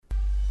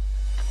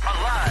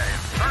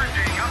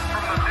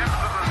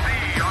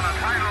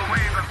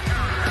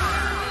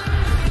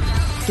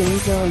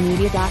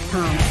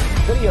GameZillaMedia.com.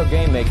 Video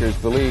game makers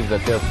believe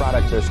that their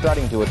products are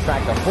starting to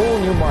attract a whole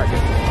new market.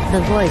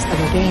 The voice of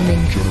the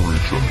gaming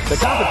generation. The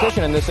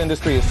competition in this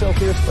industry is so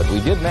fierce, but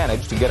we did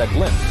manage to get a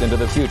glimpse into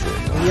the future.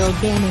 Real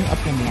gaming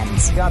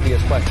opinions. The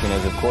obvious question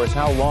is, of course,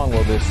 how long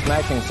will this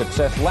smashing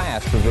success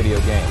last for video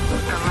games? The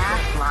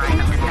last line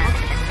of defense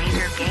in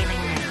major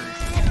gaming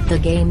news. The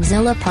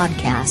GameZilla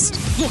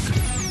Podcast. Look,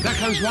 there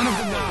comes one of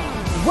them now.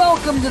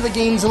 Welcome to the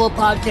GameZilla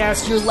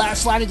Podcast, your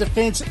last line of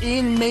defense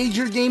in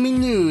major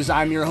gaming news.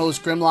 I'm your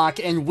host, Grimlock,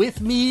 and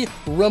with me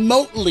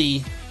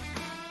remotely,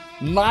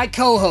 my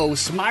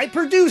co-hosts, my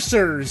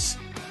producers,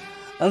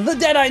 the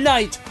Deadeye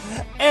Knight,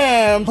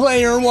 and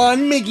Player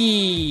One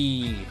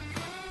Miggy.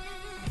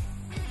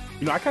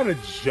 You know, I kind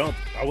of jumped.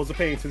 I wasn't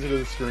paying attention to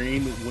the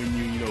screen when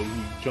you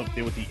jumped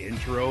in with the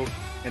intro,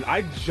 and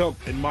I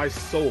jumped in my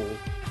soul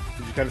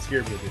because you kind of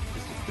scared me a bit.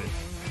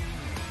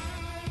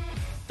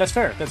 That's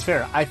fair. That's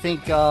fair. I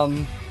think,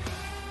 you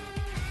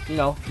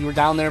were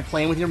down there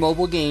playing with your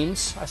mobile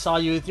games. I saw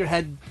you with your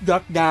head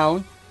ducked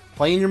down,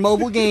 playing your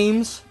mobile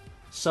games.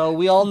 So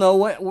we all know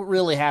what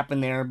really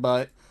happened there.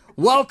 But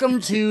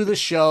welcome to the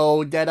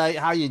show, Deadeye.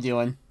 How you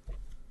doing?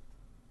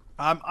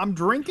 I'm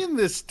drinking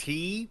this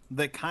tea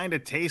that kind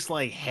of tastes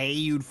like hay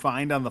you'd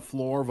find on the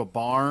floor of a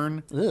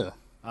barn. Ugh.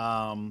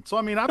 So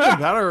I mean, I've been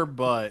better,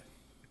 but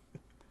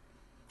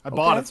I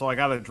bought it, so I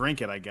got to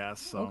drink it, I guess.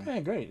 So.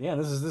 Okay, great. Yeah,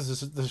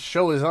 this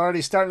show is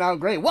already starting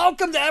out great.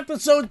 Welcome to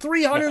episode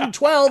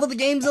 312 of the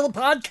GameZilla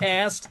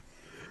Podcast,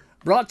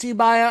 brought to you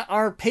by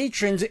our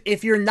patrons.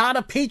 If you're not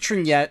a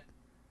patron yet,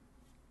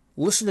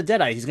 listen to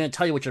Deadeye. He's going to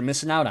tell you what you're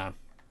missing out on.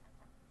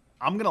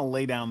 I'm going to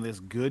lay down this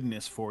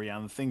goodness for you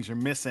on the things you're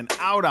missing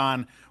out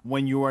on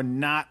when you are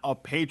not a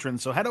patron.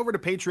 So head over to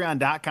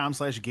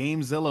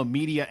patreon.com/GameZilla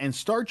Media and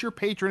start your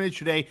patronage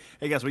today.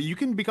 Hey, guess what? You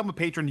can become a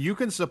patron. You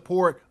can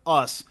support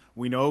us.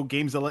 We know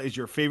GameZilla is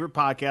your favorite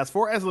podcast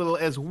for as little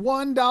as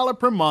 $1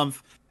 per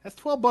month. That's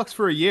 $12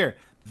 for a year.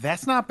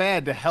 That's not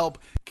bad to help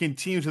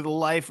continue to the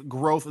life,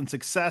 growth, and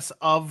success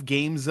of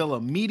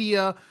GameZilla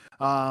Media.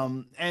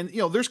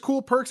 There's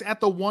cool perks at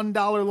the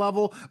 $1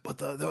 level, but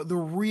the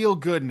real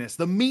goodness,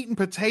 the meat and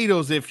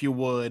potatoes, if you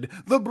would,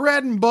 the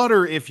bread and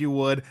butter, if you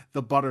would,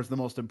 the butter's the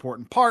most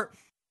important part.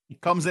 It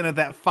comes in at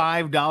that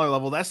 $5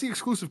 level. That's the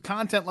exclusive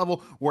content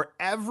level where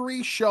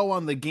every show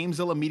on the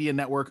GameZilla Media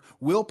Network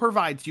will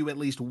provide to you at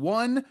least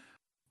one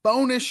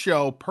bonus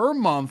show per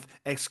month,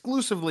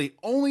 exclusively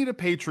only to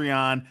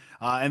Patreon,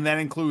 and that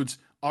includes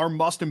our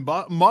must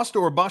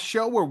or bust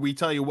show, where we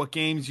tell you what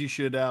games you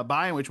should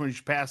buy and which ones you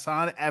should pass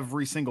on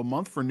every single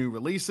month for new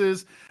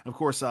releases. Of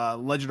course,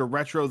 Legend of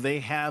Retro, they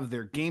have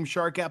their Game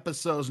Shark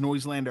episodes.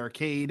 Noiseland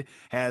Arcade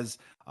has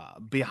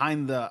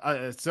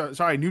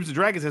Noobs and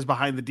Dragons has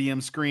Behind the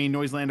DM Screen.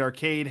 Noiseland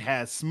Arcade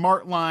has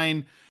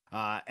Smartline,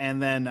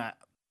 and then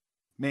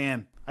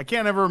I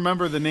can't ever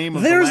remember the name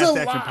of the Last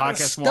Action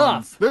Podcast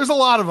ones. There's a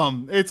lot of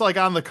them. It's like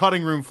on the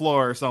cutting room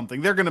floor or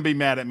something. They're going to be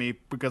mad at me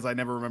because I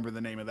never remember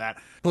the name of that.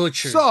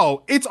 Butcher.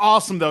 So it's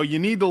awesome, though. You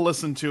need to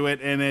listen to it,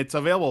 and it's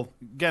available.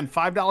 Again,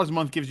 $5 a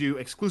month gives you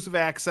exclusive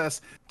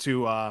access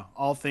to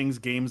all things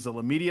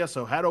GameZilla Media.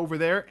 So head over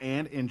there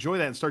and enjoy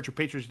that and start your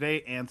Patreon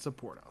today and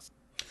support us.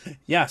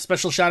 Yeah,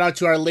 special shout out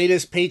to our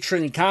latest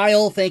patron,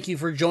 Kyle. Thank you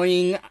for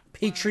joining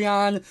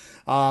Patreon.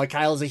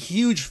 Kyle is a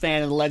huge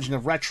fan of The Legend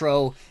of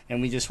Retro, and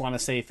we just want to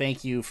say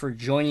thank you for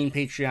joining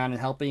Patreon and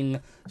helping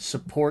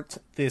support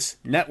this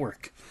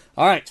network.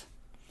 All right,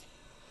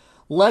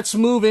 let's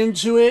move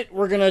into it.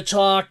 We're going to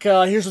talk,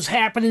 here's what's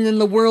happening in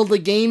the world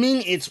of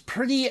gaming. It's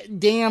pretty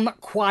damn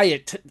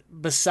quiet.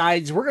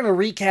 Besides, we're going to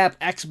recap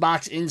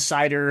Xbox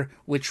Insider,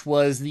 which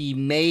was the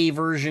May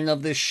version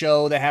of this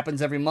show that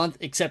happens every month,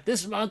 except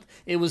this month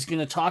it was going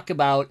to talk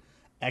about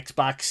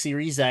Xbox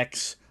Series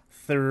X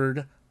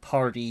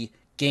third-party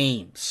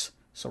games.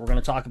 So we're going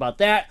to talk about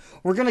that.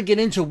 We're going to get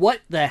into what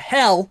the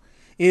hell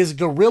is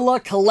Guerrilla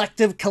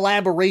Collective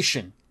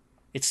Collaboration.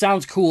 It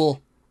sounds cool.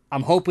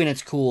 I'm hoping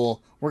it's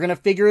cool. We're going to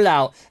figure it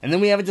out. And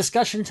then we have a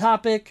discussion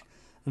topic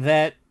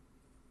that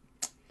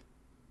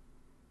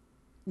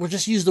we'll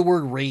just use the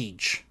word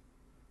rage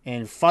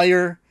and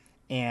fire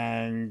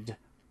and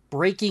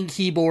breaking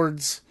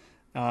keyboards.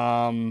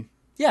 All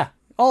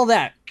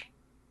that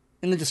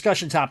in the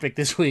discussion topic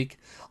this week.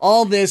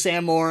 All this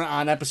and more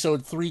on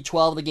episode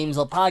 312 of the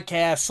GameZilla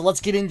Podcast. So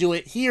let's get into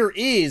it. Here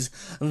is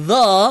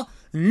the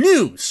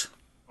news.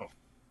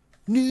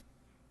 News.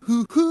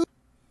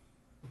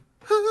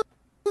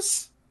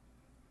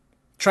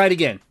 Try it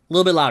again. A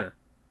little bit louder.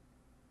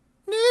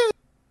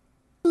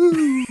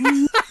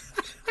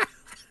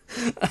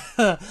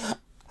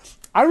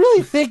 I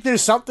really think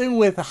there's something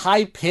with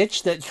high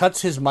pitch that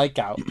cuts his mic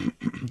out.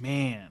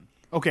 Man.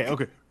 Okay.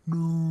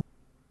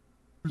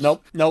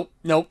 Nope.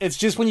 It's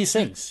just when he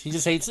sings. He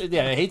just hates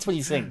when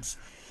he sings.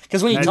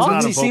 Because when he That's talks,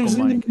 not a he vocal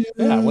seems... mic.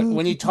 Yeah,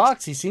 when he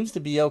talks, he seems to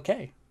be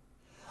okay.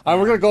 All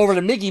right, we're going to go over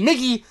to Miggy.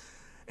 Miggy,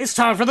 it's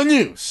time for the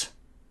news.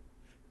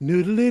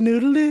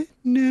 Noodly,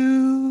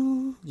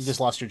 noo. You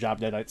just lost your job,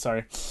 Deadite.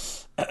 Sorry.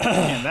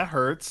 Man, that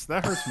hurts.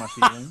 That hurts my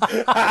feelings.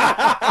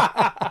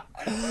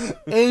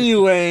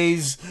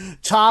 Anyways,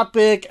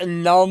 topic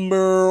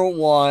number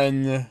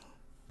 1.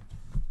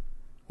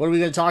 What are we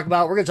going to talk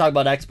about? We're going to talk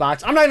about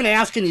Xbox. I'm not even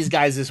asking these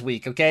guys this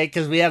week, okay?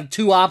 Because we have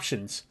 2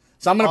 options.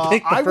 So I'm going to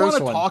pick the I first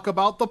want one. to talk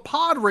about the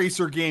Pod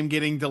Racer game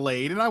getting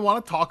delayed, and I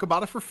want to talk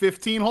about it for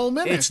 15 whole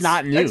minutes. It's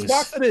not news.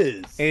 Xbox it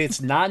is.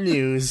 It's not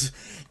news.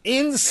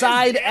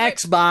 Inside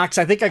Xbox,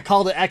 I think I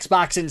called it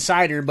Xbox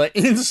Insider, but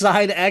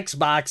Inside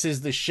Xbox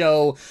is the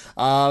show.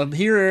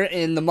 Here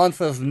in the month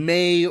of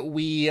May,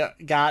 we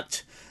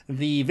got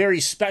the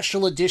very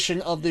special edition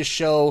of this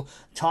show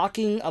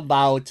talking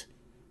about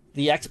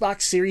the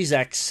Xbox Series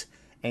X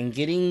and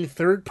getting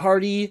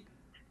third-party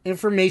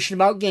information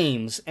about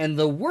games. And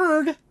the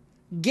word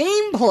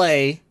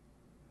gameplay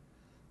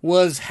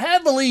was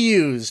heavily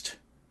used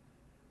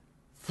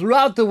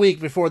throughout the week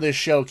before this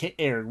show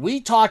aired. We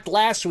talked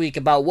last week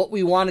about what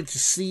we wanted to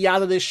see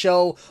out of this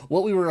show,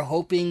 what we were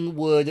hoping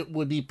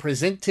would be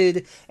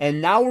presented,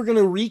 and now we're going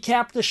to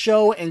recap the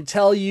show and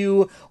tell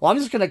you, well, I'm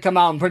just going to come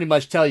out and pretty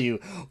much tell you,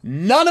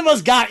 none of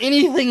us got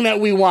anything that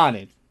we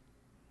wanted.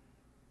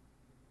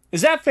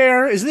 Is that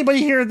fair? Is anybody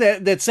here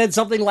that said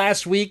something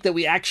last week that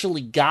we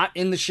actually got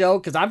in the show?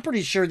 Because I'm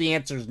pretty sure the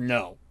answer is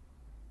no.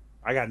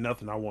 I got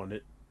nothing I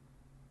wanted.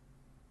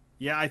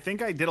 Yeah, I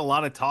think I did a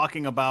lot of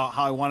talking about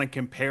how I wanted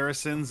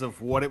comparisons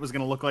of what it was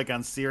going to look like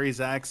on Series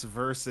X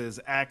versus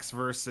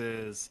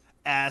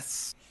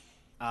S.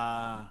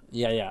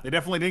 Yeah. They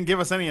definitely didn't give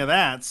us any of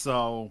that,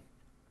 so...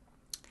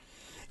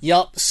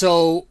 Yep.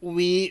 So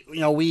we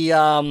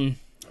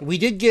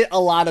did get a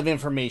lot of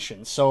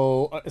information.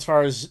 So as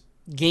far as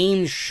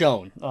games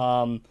shown,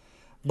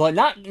 but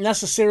not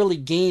necessarily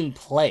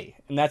gameplay,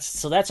 and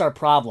that's our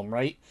problem,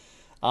 right?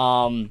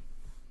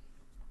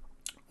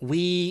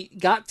 We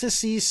got to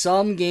see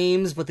some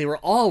games, but they were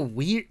all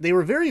weird. They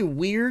were very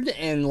weird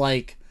and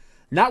like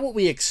not what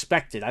we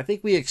expected. I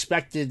think we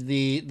expected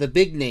the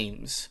big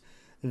names,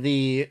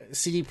 the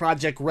CD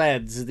Projekt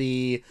Reds,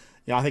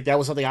 I think that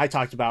was something I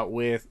talked about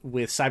with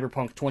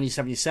Cyberpunk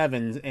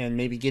 2077, and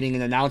maybe getting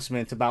an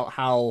announcement about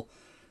how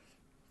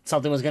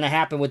something was going to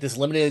happen with this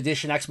limited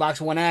edition Xbox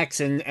One X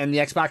and the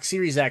Xbox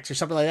Series X or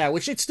something like that,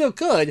 which it still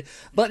could,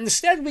 but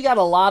instead we got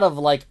a lot of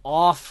like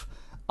off,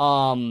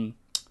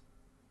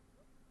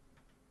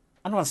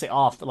 I don't want to say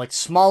off, but like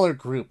smaller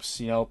groups,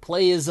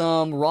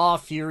 Playism, Raw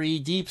Fury,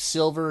 Deep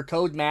Silver,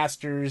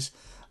 Codemasters,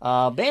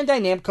 Bandai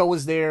Namco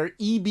was there,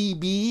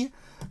 EBB,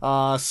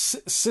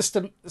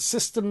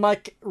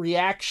 Systemic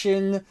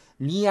Reaction,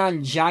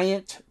 Neon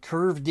Giant,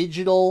 Curve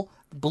Digital,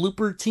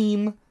 Blooper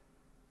Team,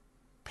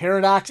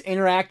 Paradox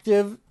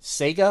Interactive,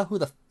 Sega. Who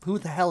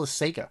the hell is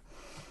Sega?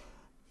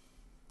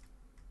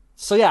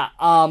 So yeah,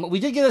 we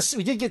did get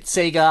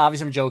Sega.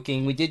 Obviously, I'm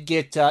joking. We did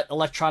get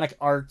Electronic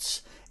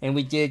Arts, and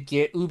we did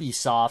get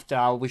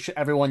Ubisoft, which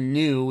everyone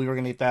knew we were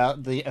going to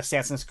get the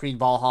Assassin's Creed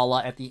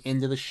Valhalla at the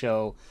end of the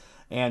show.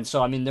 And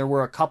so, I mean, there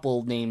were a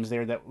couple names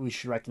there that we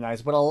should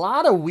recognize, but a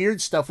lot of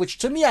weird stuff, which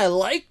to me I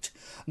liked,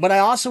 but I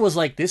also was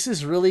like, this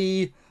is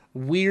really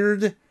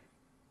weird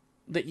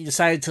that you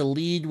decided to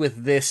lead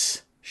with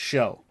this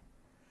show.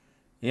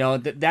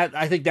 That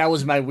I think that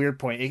was my weird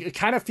point. It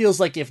kind of feels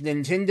like if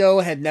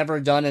Nintendo had never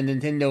done a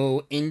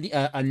Nintendo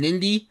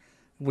Indie,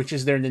 which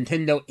is their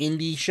Nintendo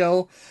Indie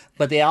show,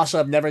 but they also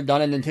have never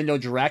done a Nintendo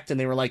Direct, and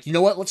they were like, you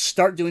know what, let's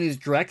start doing these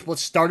Direct,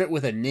 let's start it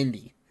with a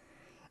Nindy.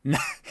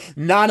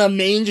 Not a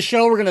main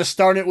show, we're going to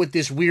start it with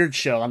this weird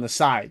show on the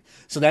side,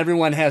 so that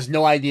everyone has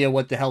no idea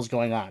what the hell's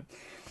going on.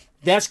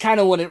 That's kind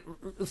of what it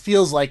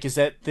feels like, is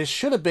that this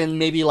should have been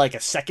maybe like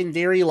a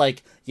secondary,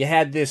 like you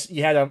had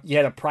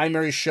a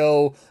primary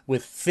show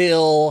with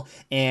Phil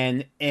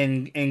and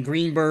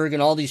Greenberg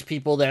and all these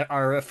people that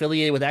are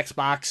affiliated with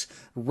Xbox,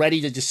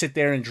 ready to just sit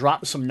there and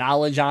drop some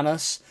knowledge on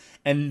us,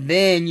 and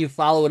then you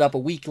follow it up a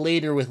week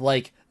later with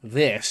like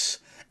this,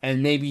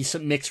 and maybe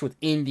some mixed with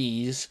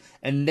indies,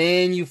 and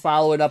then you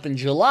follow it up in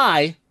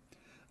July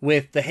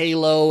with the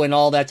Halo and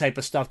all that type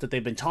of stuff that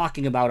they've been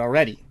talking about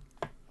already.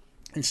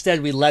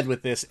 Instead, we led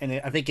with this, and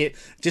I think it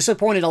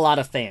disappointed a lot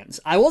of fans.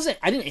 I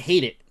didn't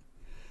hate it,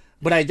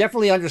 but I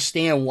definitely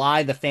understand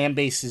why the fan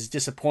base is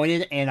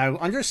disappointed, and I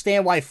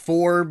understand why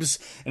Forbes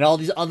and all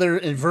these other,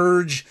 and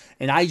Verge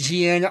and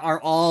IGN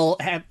all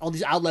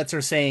these outlets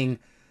are saying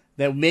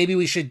that maybe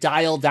we should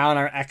dial down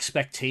our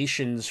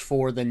expectations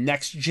for the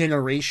next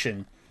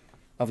generation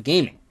of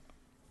gaming.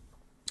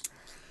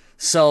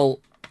 So,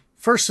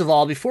 first of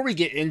all, before we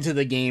get into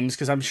the games,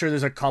 because I'm sure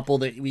there's a couple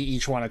that we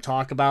each want to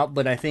talk about,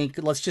 but I think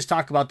let's just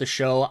talk about the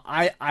show.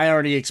 I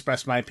already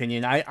expressed my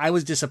opinion. I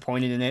was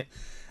disappointed in it.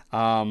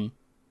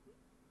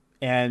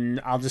 And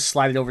I'll just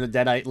slide it over to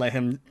Deadite, let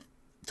him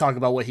talk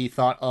about what he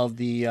thought of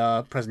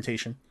the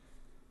presentation.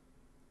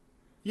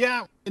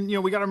 Yeah, and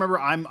we got to remember,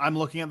 I'm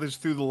looking at this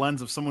through the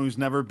lens of someone who's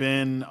never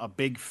been a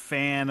big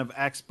fan of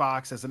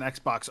Xbox as an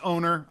Xbox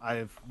owner.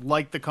 I've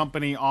liked the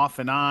company off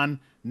and on.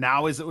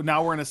 Now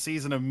we're in a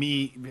season of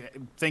me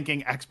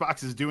thinking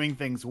Xbox is doing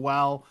things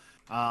well,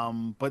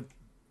 but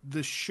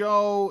the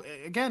show,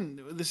 again,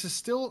 this is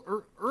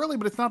still early,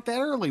 but it's not that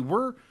early.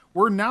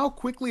 We're now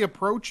quickly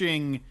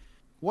approaching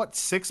what,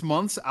 6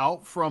 months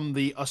out from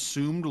the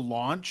assumed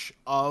launch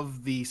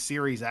of the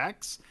Series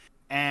X,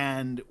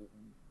 and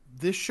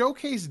this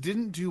showcase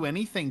didn't do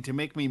anything to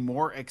make me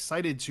more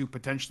excited to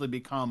potentially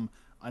become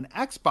an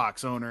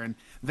Xbox owner. And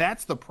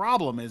that's the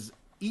problem, is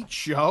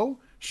each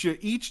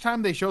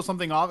time they show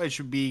something off, it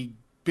should be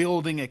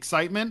building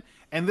excitement.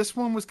 And this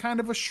one was kind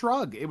of a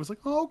shrug. It was like,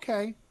 oh,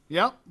 okay.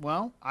 Yep.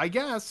 Well, I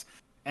guess.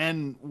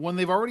 And when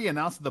they've already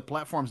announced that the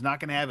platform's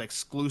not going to have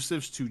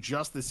exclusives to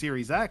just the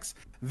Series X,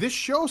 this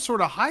show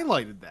sort of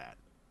highlighted that.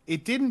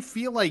 It didn't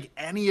feel like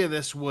any of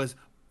this was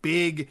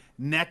big,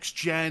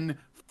 next-gen,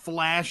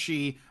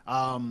 flashy.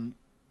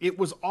 It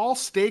was all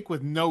steak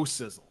with no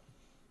sizzle.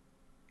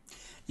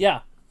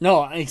 Yeah,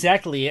 no,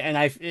 exactly. And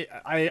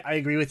I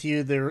agree with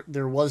you.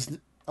 There was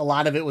a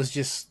lot of it was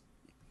just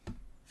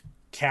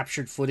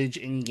captured footage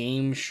in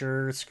game,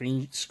 sure,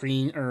 screen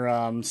or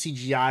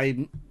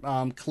CGI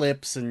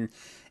clips, and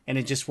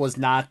it just was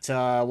not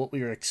what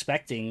we were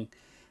expecting.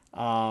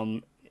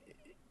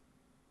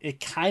 It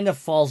kind of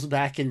falls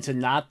back into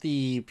not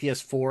the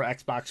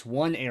PS4, Xbox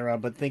One era,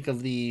 but think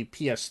of the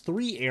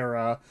PS3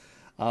 era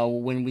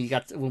when we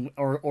got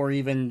or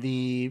even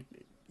the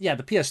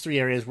PS3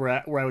 area is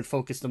where I would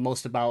focus the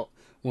most about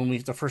when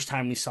the first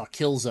time we saw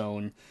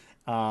Killzone,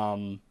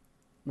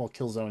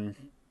 Killzone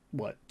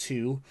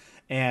 2,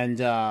 and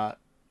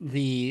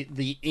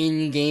the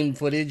in-game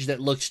footage that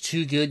looked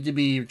too good to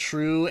be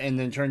true, and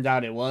then turned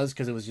out it was,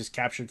 because it was just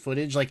captured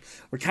footage. Like,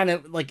 we're kind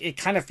of like, it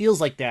kind of feels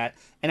like that,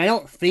 and I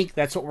don't think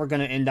that's what we're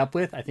going to end up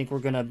with. I think we're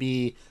going to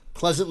be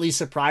pleasantly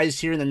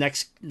surprised here in the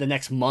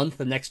next month,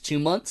 the next 2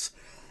 months,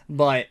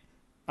 but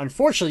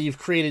unfortunately, you've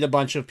created a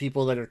bunch of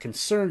people that are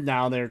concerned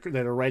now, that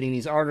are writing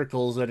these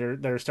articles that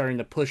are starting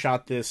to push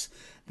out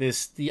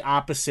the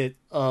opposite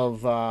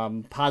of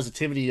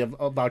positivity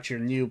about your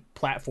new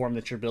platform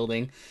that you're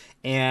building.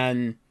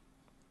 And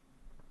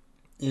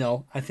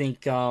I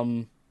think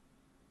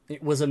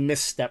it was a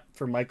misstep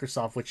for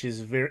Microsoft, which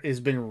has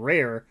been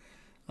rare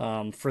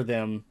for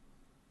them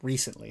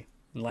recently,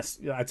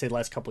 I'd say the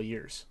last couple of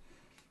years.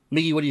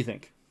 Miggy, what do you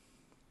think?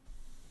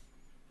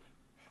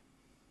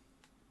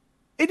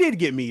 It did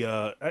get me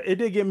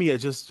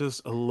just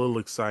a little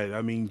excited.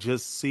 I mean,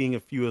 just seeing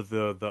a few of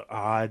the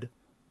odd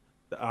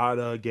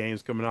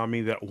games coming out. I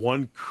mean, that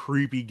one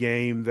creepy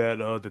game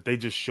that they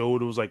just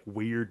showed, it was like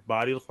weird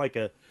body. It looked like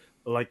I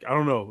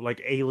don't know, like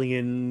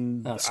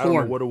Alien. Scorn. I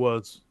don't know what it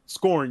was.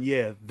 Scorn,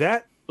 yeah.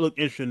 That looked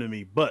interesting to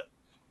me. But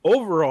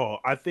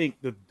overall, I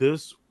think that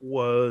this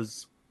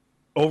was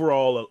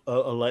overall a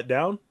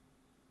letdown.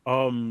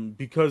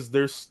 Because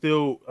there's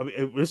still, I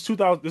mean, this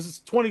is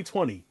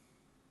 2020.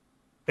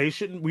 We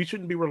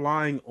shouldn't be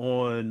relying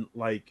on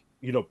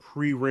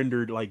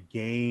pre-rendered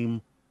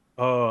game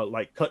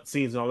like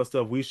cutscenes and all that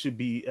stuff. We should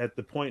be at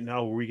the point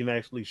now where we can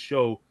actually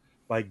show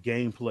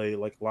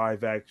gameplay,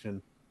 live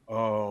action,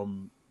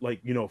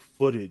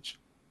 footage.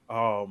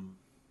 I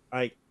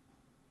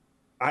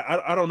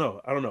don't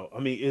know. I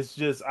mean, it's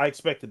just, I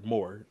expected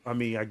more. I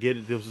mean, I get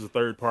it, this was a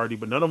third party,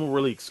 but none of them were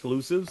really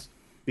exclusives,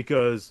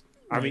 because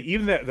I mean,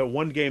 even that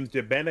one game,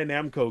 the Bandai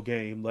Namco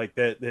game,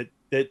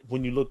 that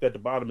when you looked at the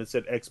bottom, it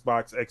said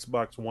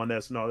Xbox One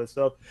S and all that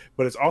stuff,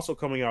 but it's also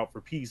coming out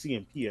for PC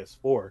and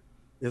PS4.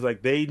 It's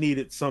like they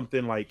needed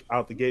something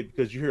out the gate,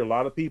 because you hear a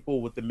lot of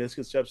people with the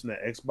misconception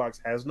that Xbox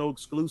has no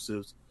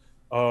exclusives.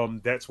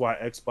 That's why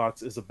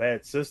Xbox is a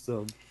bad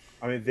system.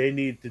 I mean, they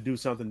need to do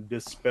something to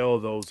dispel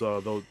those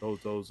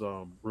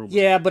rumors.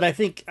 Yeah, but I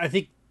think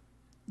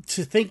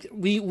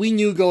we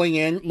knew going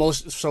in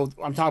so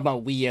I'm talking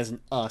about we as in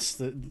us,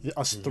 the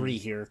us three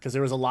here, because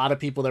there was a lot of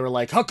people that were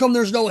like, how come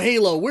there's no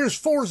Halo? Where's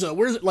Forza?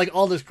 Where's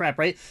all this crap,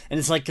 right? And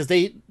it's like, because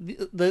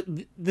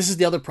this is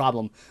the other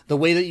problem. The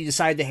way that you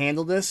decided to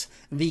handle this,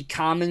 the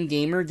common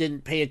gamer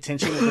didn't pay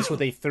attention to this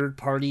with a third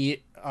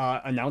party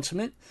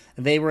announcement.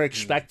 They were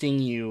expecting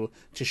you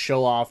to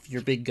show off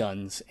your big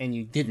guns, and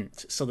you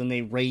didn't. So then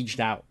they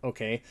raged out.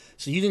 Okay,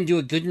 so you didn't do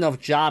a good enough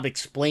job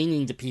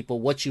explaining to people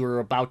what you were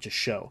about to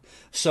show.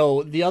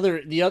 So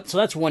so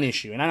that's one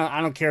issue, and I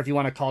don't care if you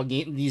want to call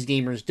these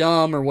gamers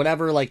dumb or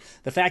whatever. Like,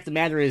 the fact of the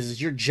matter is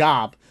your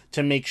job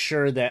to make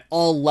sure that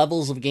all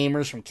levels of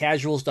gamers, from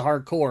casuals to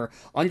hardcore,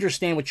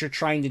 understand what you're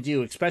trying to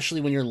do,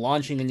 especially when you're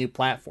launching a new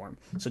platform.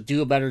 So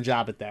do a better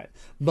job at that.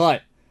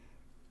 But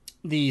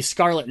the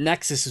Scarlet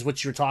Nexus is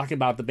what you're talking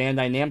about, the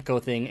Bandai Namco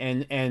thing,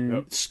 and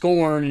yep.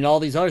 Scorn and all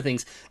these other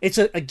things.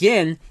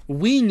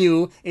 We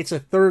knew it's a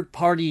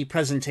third-party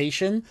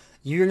presentation.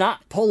 You're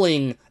not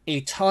pulling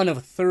a ton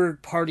of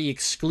third-party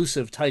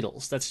exclusive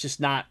titles. That's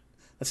not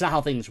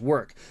how things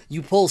work.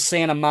 You pull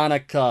Santa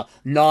Monica,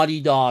 Naughty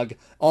Dog,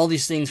 all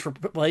these things for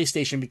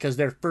PlayStation because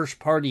they're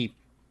first-party,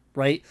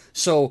 right?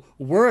 So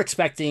we're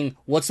expecting,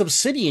 what's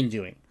Obsidian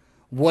doing?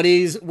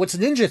 What's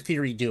Ninja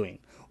Theory doing?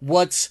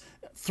 What's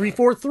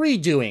 343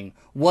 doing?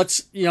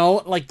 Those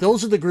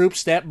are the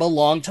groups that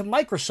belong to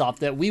Microsoft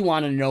that we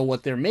want to know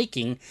what they're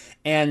making.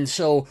 And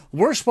so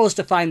we're supposed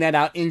to find that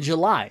out in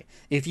July.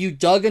 If you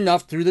dug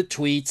enough through the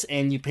tweets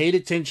and you paid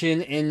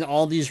attention in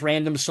all these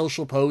random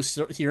social posts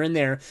here and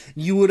there,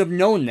 you would have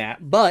known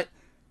that. But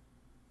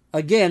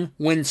again,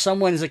 when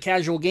someone is a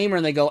casual gamer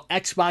and they go,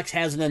 Xbox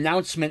has an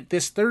announcement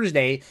this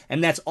Thursday,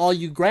 and that's all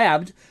you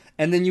grabbed,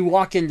 and then you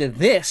walk into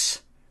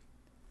this,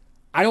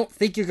 I don't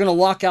think you're going to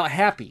walk out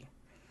happy.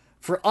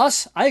 For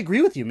us, I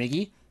agree with you,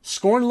 Miggy.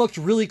 Scorn looked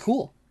really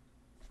cool.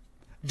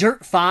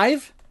 Dirt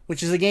 5,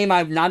 which is a game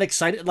I'm not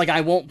excited, like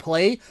I won't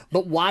play,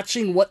 but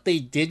watching what they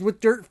did with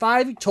Dirt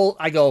 5,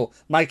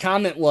 my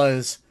comment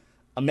was,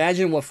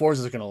 imagine what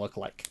Forza is going to look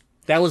like.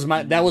 That was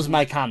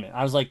my comment.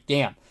 I was like,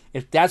 damn,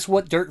 if that's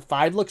what Dirt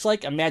 5 looks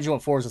like, imagine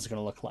what Forza is going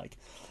to look like.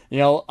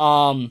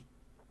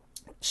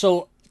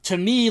 So to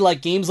me,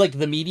 like games like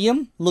The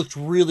Medium looked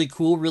really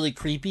cool, really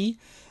creepy.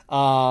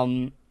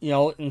 And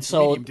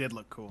so Medium did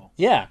look cool.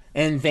 Yeah,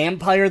 and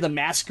Vampire the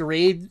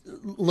Masquerade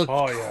looked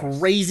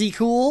crazy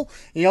cool.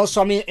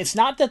 So I mean, it's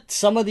not that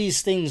some of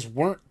these things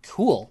weren't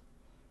cool.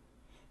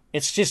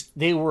 It's just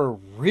they were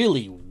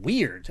really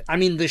weird. I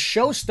mean, the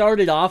show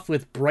started off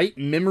with Bright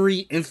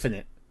Memory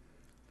Infinite,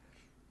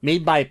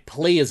 made by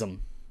Playism.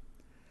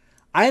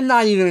 I'm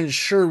not even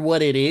sure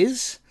what it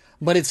is,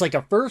 but it's like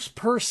a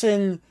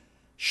first-person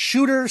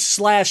shooter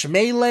 /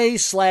 melee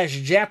 /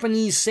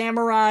 Japanese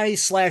samurai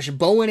 /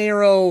 bow and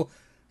arrow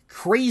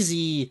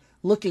crazy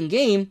looking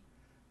game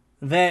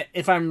that,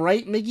 if I'm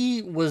right,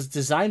 Miggy, was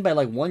designed by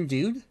like one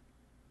dude.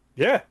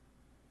 Yeah.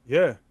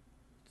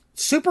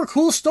 Super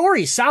cool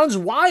story. Sounds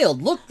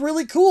wild. Looked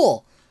really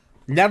cool.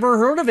 Never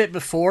heard of it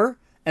before.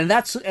 And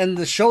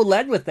the show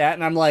led with that.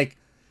 And I'm like,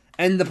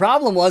 and the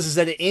problem is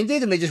that it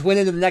ended and they just went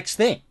into the next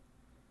thing.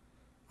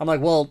 I'm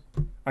like, well,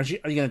 are you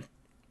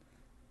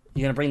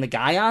gonna bring the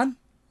guy on?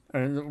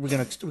 We're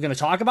gonna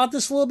talk about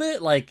this a little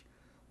bit. Like,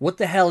 what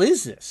the hell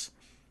is this?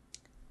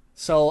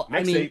 So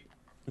Next I mean, tape.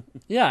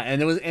 yeah,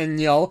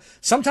 and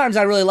sometimes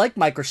I really like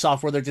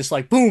Microsoft where they're just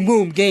like boom,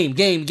 boom, game.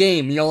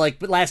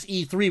 Like last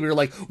E3 we were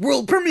like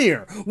world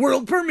premiere,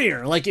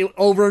 like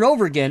over and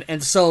over again,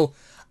 and so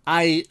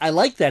I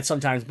like that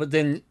sometimes. But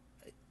then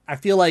I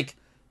feel like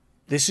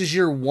this is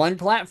your one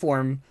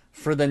platform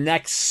for the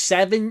next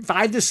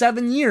 5 to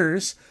 7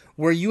 years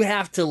where you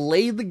have to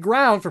lay the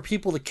ground for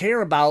people to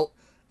care about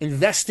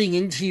investing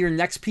into your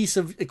next piece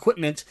of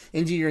equipment,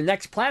 into your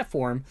next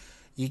platform.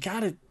 You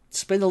got to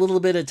spend a little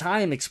bit of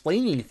time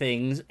explaining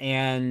things,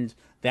 and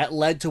that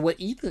led to what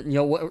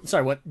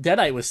what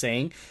Deadite was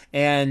saying,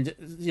 and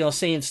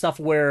saying stuff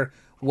where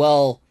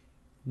was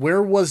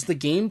the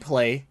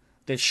gameplay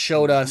that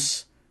showed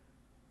us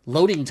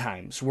loading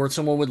times where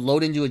someone would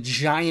load into a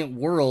giant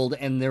world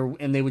and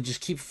they would just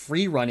keep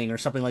free running or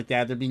something like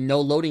that. There'd be no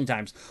loading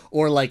times,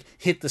 or like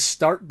hit the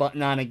start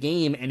button on a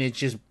game and it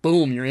just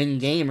boom, you're in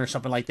game or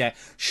something like that.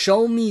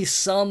 Show me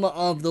some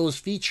of those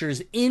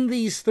features in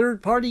these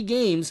third-party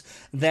games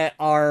that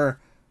are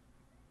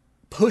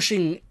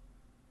pushing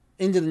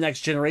into the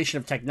next generation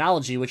of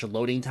technology, which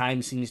loading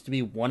time seems to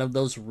be one of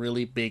those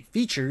really big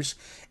features,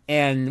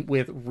 and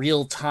with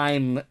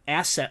real-time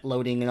asset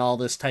loading and all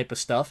this type of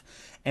stuff.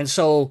 And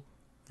so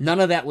none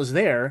of that was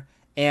there,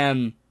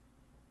 and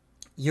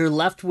you're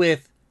left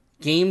with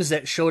games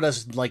that showed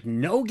us like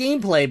no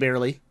gameplay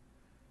barely,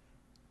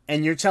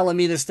 and you're telling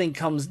me the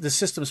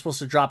system's supposed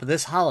to drop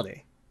this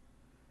holiday.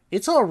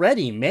 It's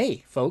already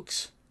May,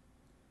 folks.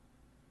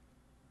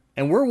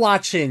 And we're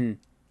watching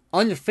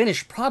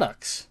unfinished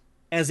products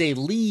as a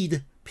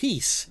lead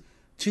piece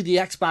to the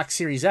Xbox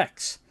Series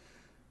X.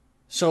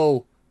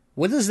 So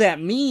what does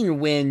that mean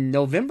when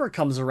November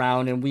comes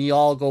around and we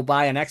all go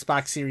buy an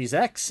Xbox Series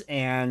X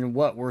and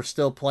we're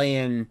still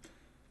playing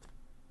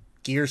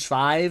Gears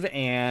 5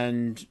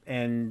 and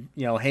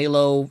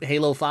Halo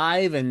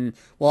 5 and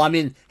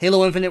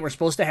Halo Infinite we're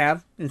supposed to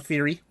have in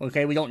theory.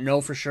 Okay, we don't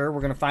know for sure.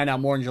 We're going to find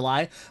out more in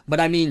July. But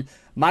I mean,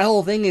 my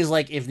whole thing is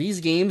like, if these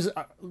games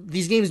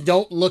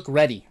don't look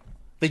ready.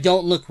 They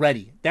don't look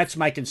ready. That's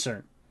my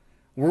concern.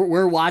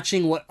 We're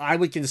watching what I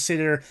would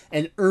consider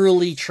an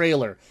early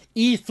trailer.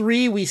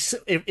 E3,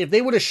 if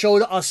they would have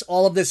showed us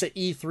all of this at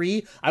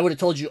E3, I would have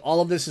told you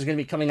all of this is going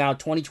to be coming out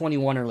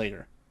 2021 or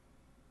later.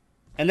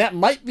 And that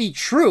might be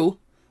true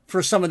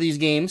for some of these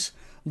games,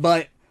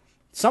 but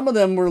some of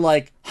them were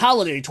like,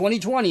 holiday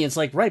 2020. It's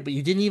like, right, but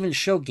you didn't even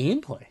show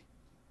gameplay.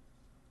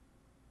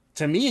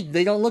 To me,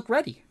 they don't look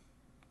ready.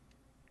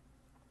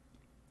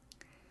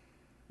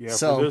 Yeah,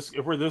 so,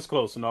 if we're this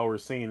close and all we're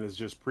seeing is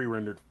just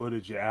pre-rendered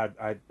footage, yeah,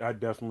 I'd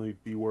definitely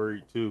be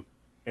worried too.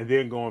 And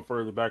then going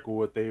further back with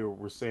what they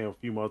were saying a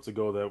few months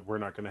ago, that we're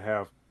not going to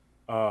have,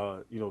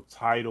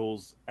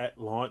 titles at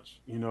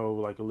launch,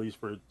 like at least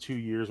for 2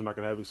 years, we're not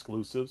going to have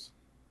exclusives.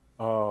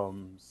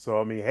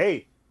 So I mean,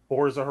 hey,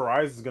 Forza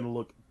Horizon is going to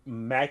look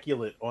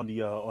immaculate on the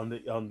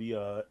new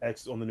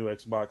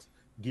Xbox.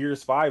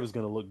 Gears 5 is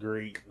going to look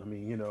great. I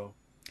mean,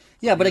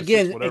 Yeah, but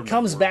again, it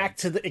comes back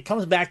to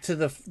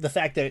the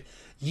fact that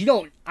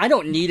I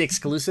don't need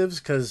exclusives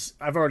because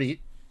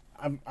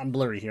I'm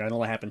blurry here. I don't know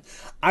what happened.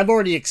 I've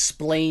already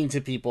explained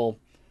to people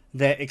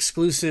that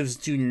exclusives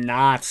do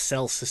not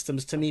sell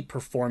systems to me.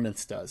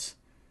 Performance does.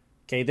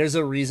 Okay, there's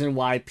a reason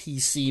why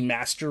PC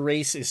Master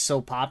Race is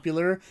so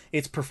popular.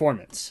 It's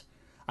performance.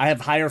 I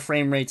have higher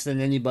frame rates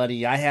than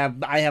anybody. I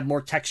have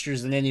more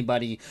textures than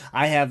anybody.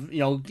 I have,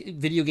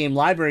 video game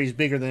libraries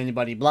bigger than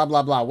anybody, blah,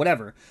 blah, blah,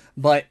 whatever.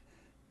 But,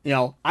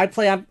 I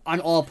play on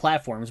all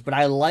platforms, but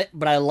I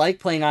like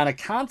playing on a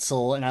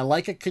console, and I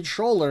like a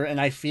controller,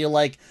 and I feel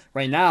like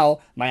right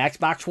now my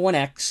Xbox One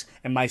X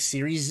and my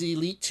Series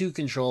Elite 2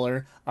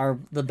 controller are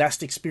the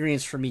best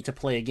experience for me to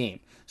play a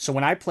game. So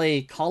when I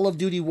play Call of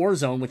Duty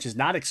Warzone, which is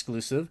not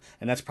exclusive,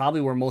 and that's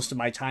probably where most of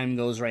my time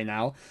goes right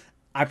now,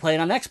 I play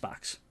it on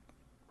Xbox.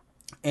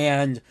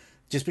 And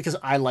just because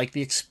I like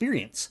the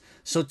experience.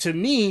 So to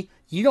me,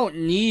 you don't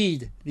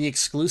need the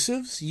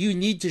exclusives. You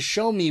need to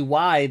show me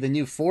why the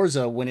new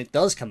Forza, when it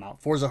does come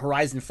out, Forza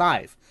Horizon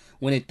 5,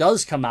 when it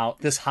does come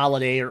out this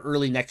holiday or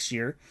early next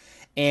year,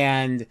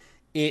 and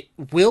it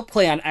will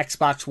play on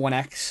Xbox One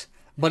X,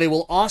 but it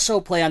will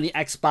also play on the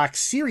Xbox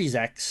Series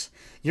X,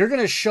 you're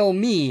going to show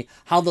me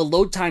how the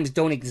load times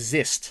don't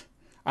exist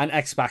on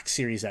Xbox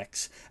Series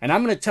X. And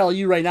I'm going to tell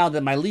you right now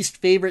that my least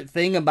favorite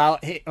thing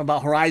about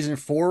Horizon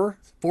 4,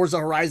 Forza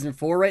Horizon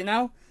 4 right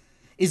now,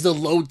 is the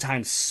load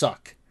times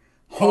suck.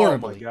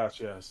 Horribly. Oh my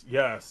gosh,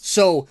 yes.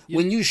 So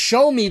when you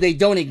show me they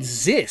don't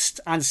exist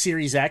on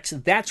Series X,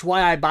 that's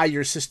why I buy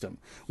your system.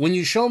 When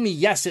you show me,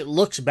 yes, it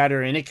looks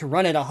better and it can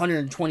run at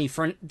 120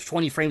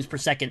 frames per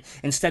second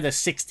instead of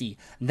 60,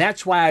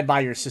 that's why I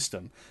buy your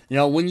system.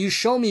 When you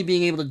show me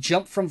being able to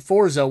jump from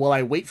Forza while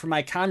I wait for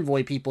my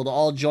convoy people to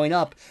all join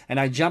up, and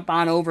I jump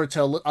on over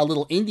to a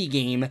little indie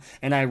game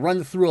and I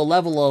run through a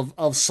level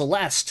of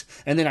Celeste,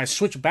 and then I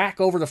switch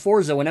back over to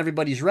Forza when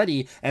everybody's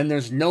ready, and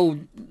there's no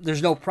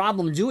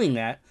problem doing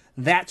that.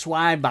 That's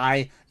why I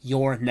buy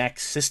your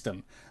next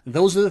system.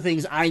 Those are the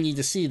things I need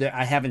to see that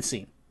I haven't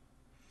seen.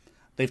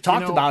 They've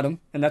talked about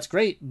them, and that's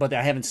great, but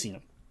I haven't seen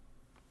them.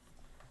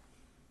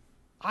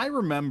 I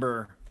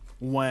remember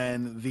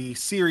when the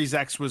Series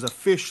X was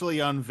officially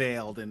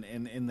unveiled, and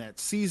in that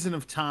season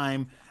of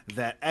time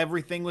that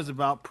everything was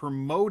about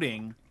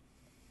promoting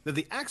that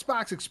the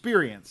Xbox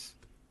experience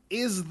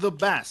is the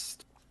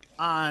best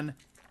on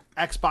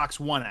Xbox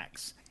One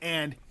X.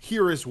 And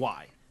here is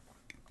why.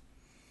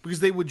 Because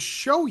they would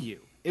show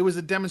you, it was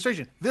a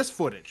demonstration. This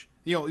footage,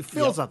 it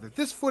feels out there.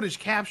 This footage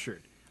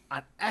captured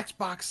on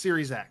Xbox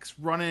Series X,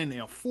 running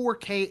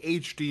 4K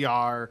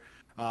HDR.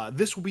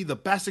 This will be the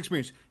best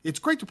experience. It's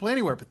great to play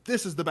anywhere, but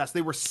this is the best.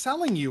 They were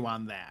selling you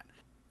on that.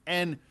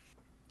 And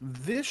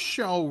this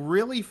show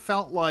really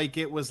felt like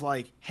it was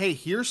like, hey,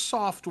 here's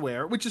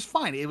software, which is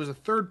fine. It was a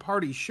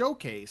third-party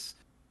showcase,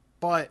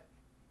 but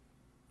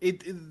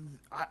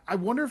I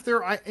wonder if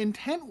their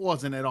intent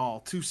wasn't at all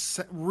to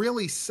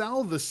really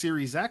sell the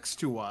Series X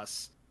to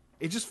us.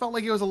 It just felt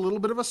like it was a little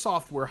bit of a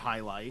software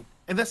highlight,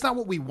 and that's not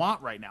what we want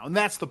right now, and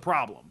that's the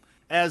problem.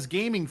 As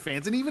gaming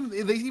fans, and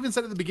they even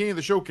said at the beginning of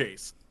the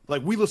showcase,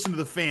 like, we listen to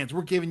the fans,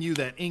 we're giving you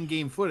that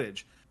in-game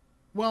footage.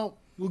 Well,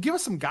 give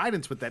us some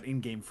guidance with that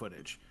in-game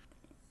footage.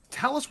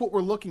 Tell us what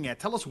we're looking at.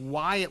 Tell us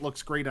why it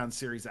looks great on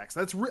Series X.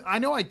 I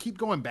know I keep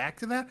going back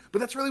to that, but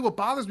that's really what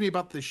bothers me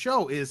about this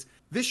show is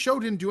this show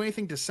didn't do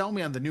anything to sell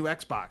me on the new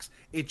Xbox.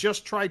 It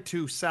just tried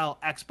to sell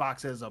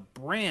Xbox as a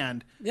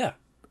brand,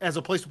 as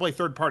a place to play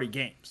third-party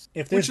games.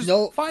 Which is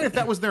fine if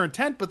that was their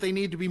intent, but they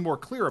need to be more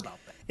clear about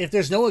that. If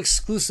there's no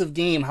exclusive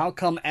game, how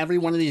come every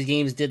one of these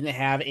games didn't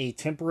have a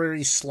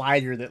temporary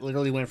slider that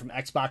literally went from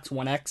Xbox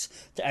One X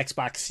to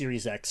Xbox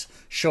Series X,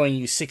 showing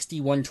you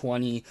 60,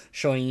 120,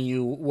 showing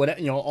you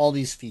all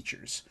these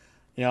features?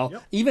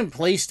 Even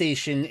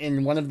PlayStation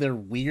in one of their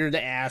weird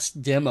ass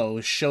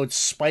demos showed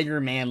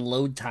Spider-Man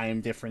load time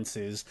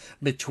differences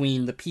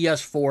between the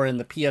PS4 and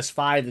the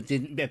PS5 that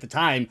didn't at the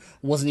time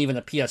wasn't even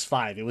a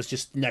PS5. It was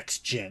just next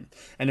gen,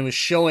 and it was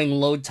showing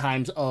load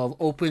times of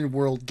open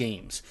world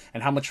games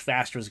and how much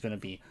faster it's going to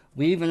be.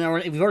 We've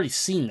already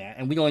seen that,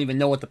 and we don't even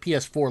know what the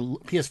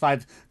PS5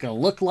 is going to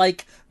look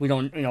like. We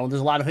don't, there's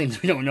a lot of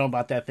things we don't know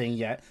about that thing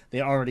yet. They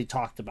already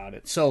talked about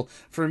it. So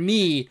for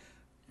me,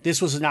 this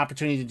was an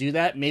opportunity to do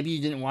that. Maybe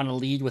you didn't want to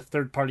lead with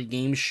third-party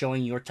games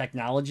showing your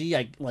technology.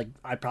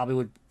 I probably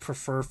would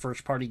prefer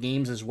first-party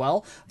games as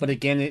well. But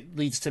again, it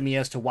leads to me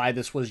as to why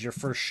this was your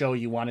first show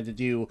you wanted to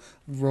do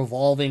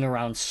revolving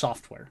around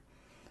software.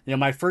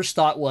 My first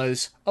thought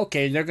was,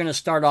 okay, they're going to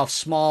start off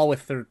small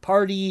with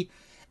third-party,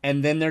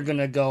 and then they're going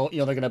to go,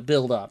 they're going to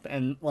build up.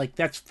 And,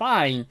 that's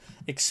fine,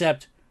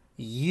 except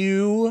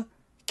you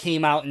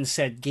came out and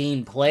said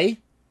gameplay.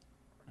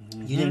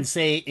 You didn't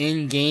say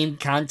in-game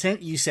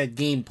content. You said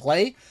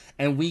gameplay,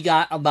 and we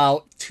got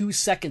about 2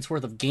 seconds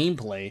worth of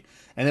gameplay,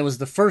 and it was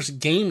the first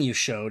game you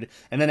showed.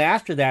 And then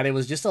after that, it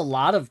was just a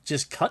lot of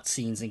just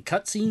cutscenes and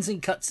cutscenes and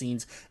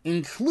cutscenes,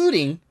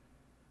 including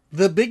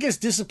the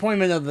biggest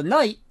disappointment of the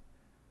night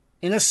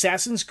in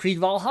Assassin's Creed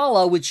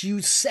Valhalla, which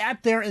you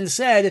sat there and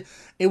said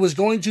it was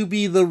going to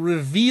be the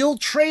reveal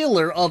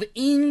trailer of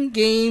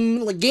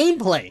in-game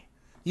gameplay.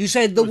 You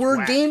said the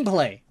word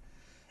gameplay.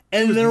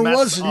 And there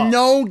was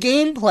no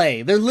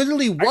gameplay. There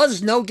literally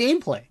was no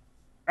gameplay.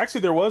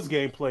 Actually, there was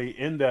gameplay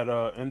in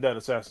that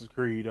Assassin's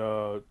Creed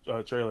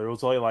trailer. It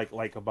was only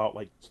like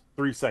about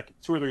 3 seconds,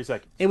 2 or 3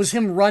 seconds. It was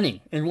him running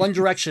in one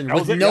direction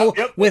with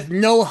with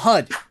no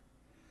HUD.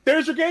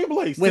 There's your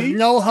gameplay. With see?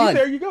 no HUD. See,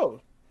 there you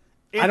go.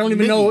 I don't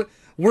even know.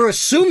 We're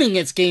assuming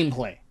it's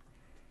gameplay.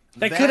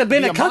 That could have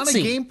been a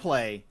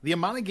cutscene. The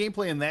amount of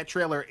gameplay in that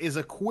trailer is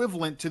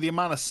equivalent to the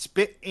amount of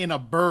spit in a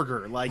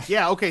burger. Like,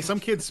 yeah, okay, some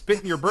kids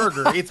spit in your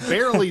burger. It's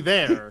barely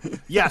there.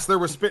 Yes, there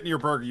was spit in your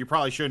burger. You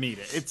probably shouldn't eat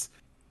it.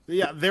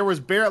 There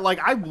was like,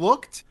 I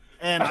looked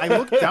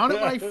down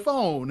at my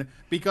phone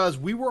because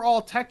we were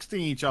all texting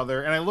each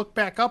other, and I looked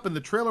back up and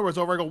the trailer was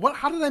over. I go, what?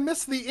 How did I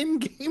miss the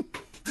in-game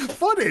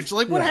footage?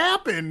 Like, what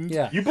happened?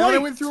 Yeah. You And then I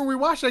blinked. went through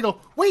and rewatched it. I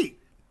go, wait.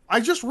 I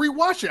just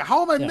rewatched it.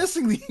 How am I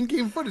missing the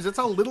in-game footage? That's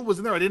how little was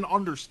in there. I didn't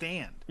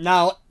understand.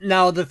 Now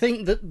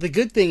the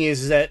good thing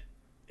is that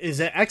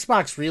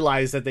Xbox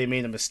realized that they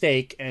made a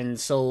mistake, and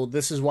so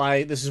this is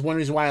one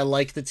reason why I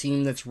like the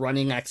team that's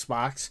running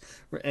Xbox.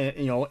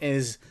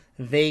 Is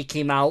they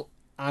came out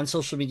on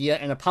social media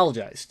and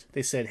apologized.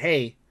 They said,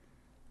 "Hey,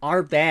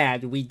 our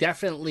bad. We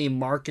definitely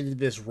marketed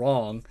this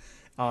wrong.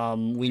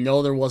 We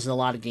know there wasn't a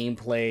lot of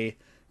gameplay.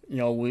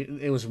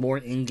 It was more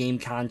in-game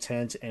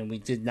content, and we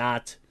did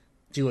not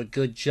do a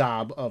good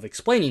job of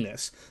explaining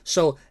this."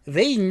 So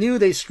they knew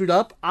they screwed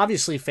up.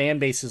 Obviously, fan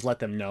bases let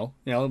them know.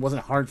 It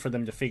wasn't hard for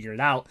them to figure it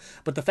out.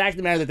 But the fact of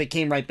the matter that they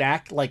came right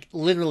back, like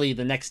literally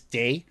the next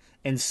day,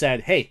 and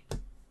said, "Hey,"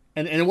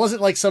 and it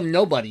wasn't like some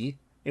nobody.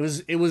 It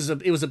was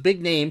a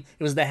big name.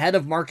 It was the head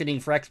of marketing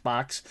for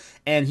Xbox,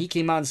 and he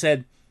came out and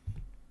said,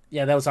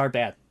 "Yeah, that was our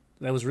bad.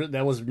 That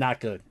was not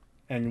good.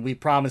 And we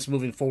promise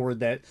moving forward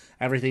that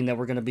everything that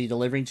we're going to be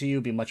delivering to you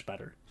will be much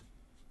better."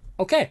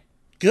 Okay,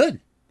 good.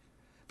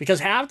 Because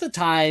half the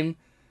time,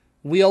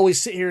 we always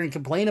sit here and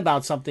complain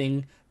about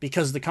something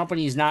because the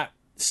company is not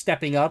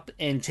stepping up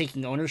and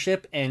taking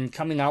ownership and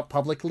coming out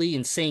publicly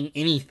and saying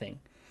anything.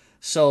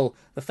 So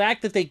the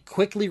fact that they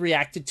quickly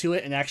reacted to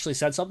it and actually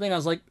said something, I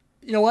was like,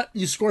 you know what?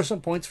 You score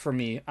some points for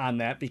me on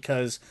that,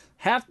 because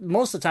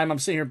most of the time I'm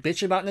sitting here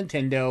bitching about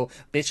Nintendo,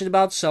 bitching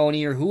about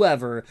Sony or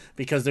whoever,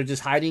 because they're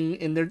just hiding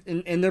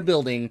in their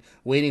building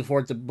waiting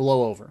for it to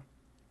blow over.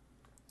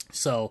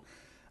 So,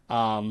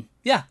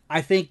 yeah,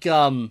 I think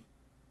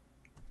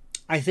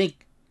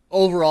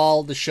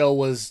overall the show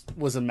was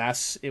a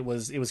mess. It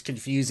was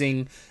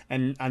confusing,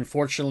 and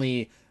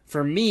unfortunately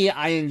for me,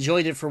 I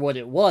enjoyed it for what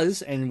it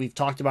was. And we've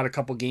talked about a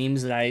couple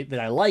games that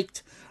I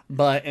liked,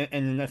 but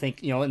and I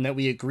think and that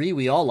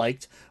we all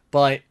liked.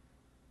 But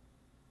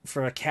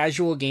for a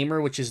casual gamer,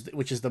 which is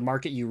the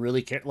market you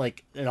really care,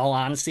 like, in all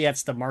honesty,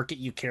 that's the market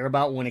you care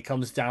about when it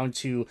comes down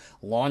to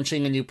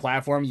launching a new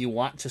platform. You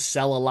want to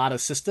sell a lot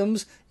of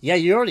systems. Yeah,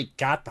 you already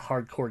got the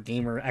hardcore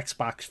gamer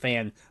Xbox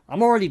fan.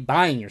 I'm already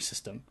buying your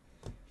system.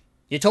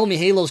 You told me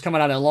Halo's coming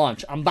out at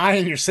launch. I'm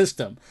buying your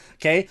system,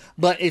 okay?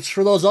 But it's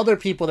for those other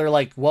people that are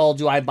like, well,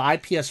 do I buy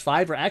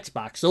PS5 or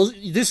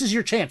Xbox? This is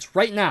your chance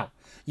right now.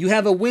 You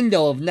have a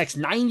window of next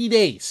 90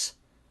 days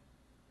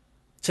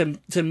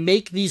to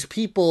make these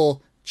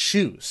people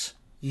choose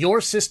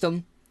your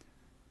system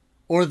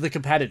or the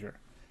competitor.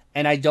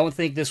 And I don't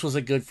think this was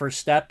a good first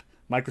step.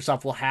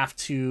 Microsoft will have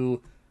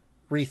to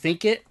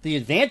rethink it. The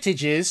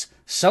advantage is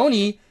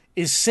Sony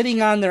is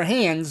sitting on their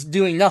hands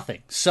doing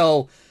nothing.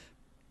 So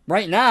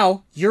right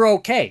now, you're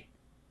okay.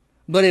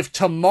 But if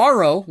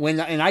tomorrow,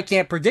 and I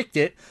can't predict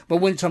it, but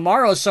when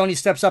tomorrow Sony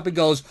steps up and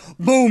goes,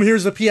 boom,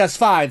 here's the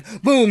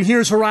PS5, boom,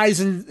 here's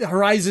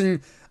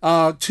Horizon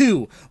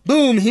 2,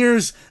 boom,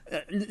 here's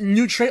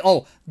new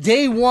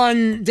day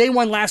one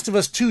Last of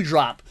Us 2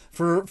 drop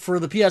for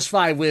the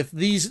PS5 with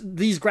these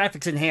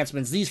graphics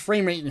enhancements, these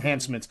frame rate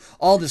enhancements,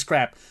 all this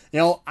crap.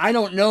 I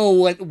don't know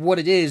what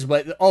it is,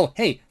 but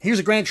hey, here's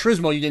a Gran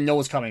Turismo you didn't know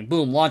was coming.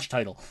 Boom, launch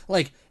title.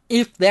 Like,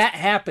 if that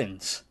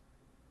happens,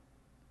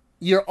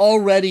 you're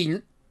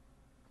already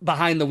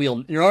behind the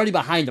wheel. You're already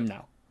behind them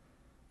now.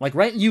 Like,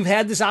 right, you've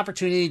had this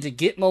opportunity to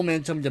get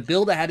momentum, to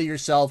build ahead of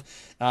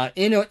yourself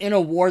in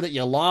a war that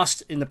you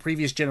lost in the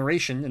previous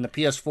generation, in the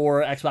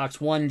PS4, Xbox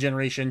One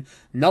generation.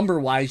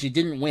 Number-wise, you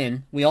didn't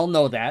win. We all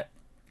know that,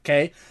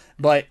 okay?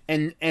 But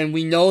and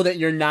we know that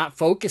you're not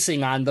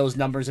focusing on those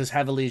numbers as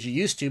heavily as you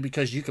used to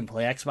because you can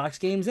play Xbox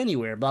games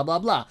anywhere, blah, blah,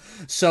 blah.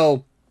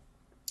 So,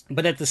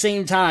 but at the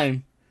same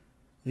time,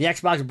 the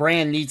Xbox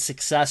brand needs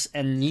success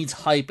and needs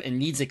hype and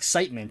needs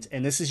excitement,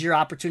 and this is your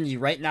opportunity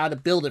right now to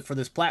build it for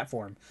this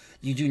platform.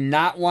 You do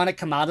not want to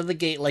come out of the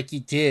gate like you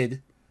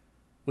did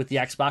with the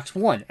Xbox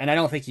One, and I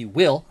don't think you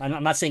will.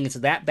 I'm not saying it's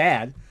that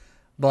bad,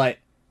 but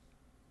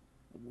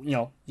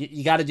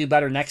you got to do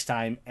better next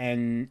time,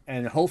 and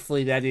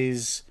hopefully that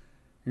is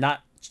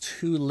not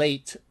too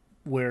late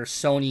where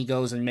Sony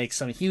goes and makes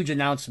some huge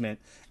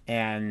announcement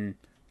and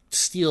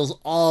steals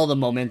all the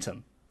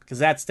momentum, because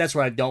that's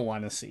what I don't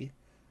want to see.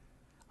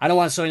 I don't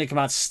want Sony to come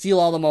out, steal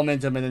all the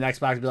momentum, and the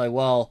Xbox be like,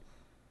 well,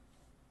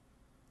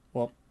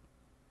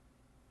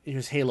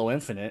 here's Halo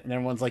Infinite. And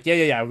everyone's like,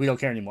 yeah, we don't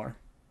care anymore.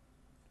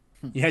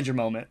 You had your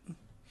moment.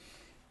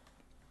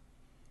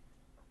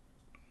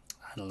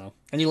 I don't know.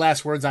 Any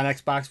last words on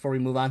Xbox before we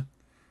move on?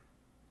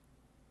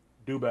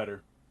 Do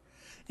better.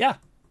 Yeah.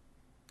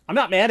 I'm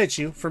not mad at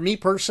you. For me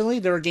personally,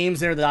 there are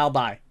games there that I'll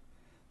buy.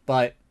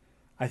 But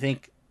I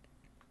think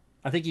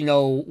you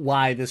know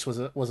why this was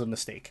a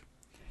mistake.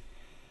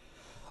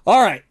 All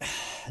right,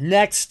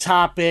 next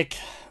topic,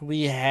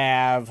 we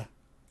have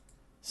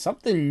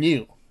something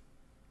new.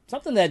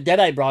 Something that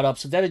Deadeye brought up.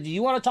 So, Deadeye, do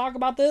you want to talk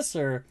about this,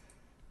 or?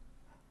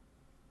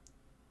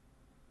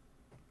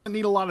 I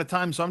need a lot of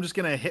time, so I'm just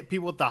going to hit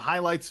people with the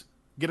highlights,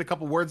 get a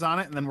couple words on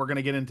it, and then we're going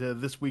to get into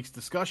this week's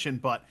discussion.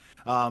 But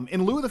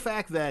in lieu of the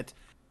fact that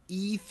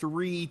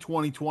E3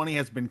 2020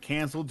 has been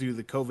canceled due to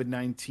the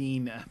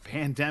COVID-19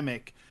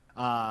 pandemic,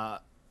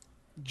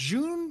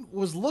 June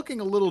was looking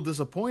a little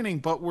disappointing,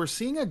 but we're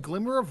seeing a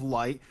glimmer of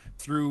light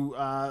through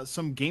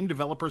some game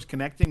developers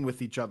connecting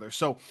with each other.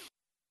 So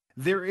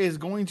there is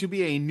going to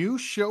be a new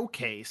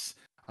showcase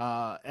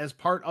as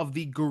part of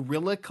the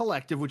Guerrilla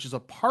Collective, which is a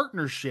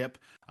partnership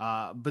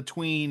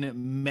between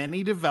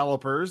many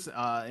developers.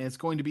 And it's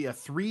going to be a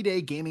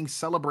 3-day gaming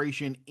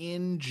celebration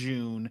in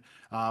June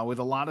with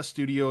a lot of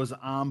studios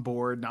on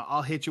board. Now,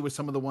 I'll hit you with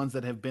some of the ones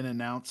that have been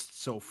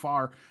announced so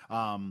far.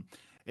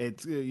 We're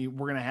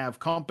going to have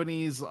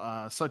companies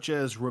such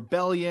as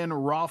Rebellion,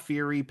 Raw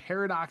Fury,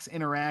 Paradox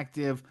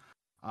Interactive,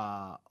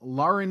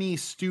 Larony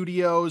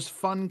Studios,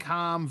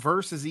 Funcom,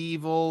 Versus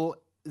Evil,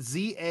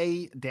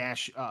 ZA-/UM,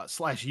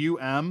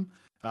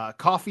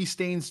 Coffee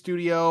Stain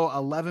Studio,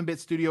 11-Bit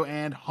Studio,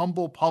 and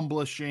Humble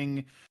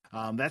Publishing.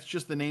 That's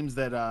just the names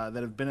that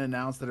have been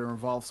announced that are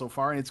involved so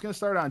far. And it's going to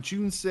start on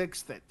June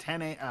 6th at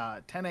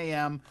 10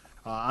 a.m.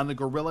 On the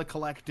Guerrilla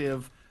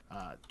Collective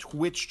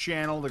Twitch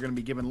channel. They're going to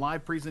be giving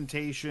live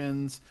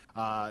presentations.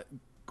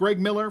 Greg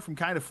Miller from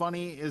Kind of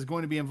Funny is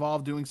going to be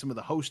involved doing some of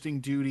the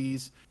hosting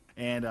duties.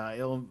 And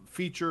it'll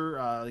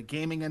feature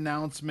gaming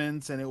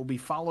announcements, and it will be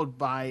followed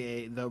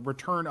by the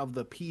return of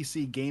the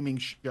PC gaming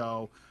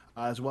show,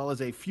 as well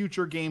as a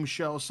future game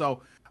show.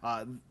 So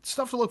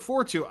stuff to look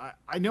forward to.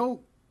 I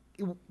know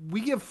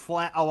we give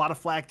a lot of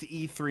flack to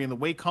E3 and the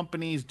way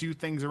companies do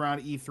things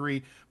around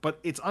E3, but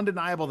it's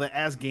undeniable that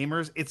as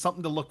gamers, it's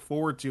something to look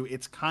forward to.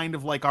 It's kind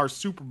of like our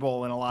Super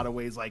Bowl in a lot of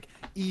ways. Like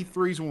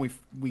E3s, when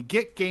we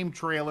get game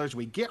trailers,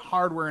 we get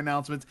hardware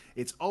announcements,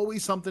 it's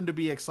always something to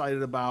be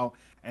excited about.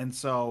 And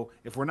so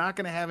if we're not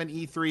going to have an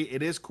E3,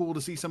 it is cool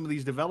to see some of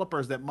these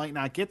developers that might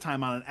not get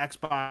time on an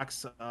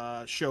Xbox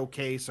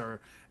showcase or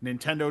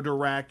Nintendo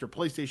Direct or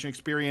PlayStation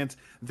Experience.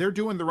 They're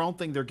doing their own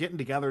thing. They're getting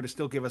together to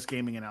still give us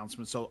gaming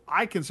announcements. So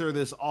I consider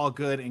this all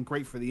good and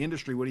great for the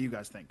industry. What do you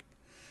guys think?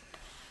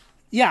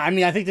 Yeah, I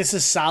mean, I think this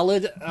is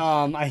solid.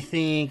 I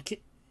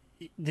think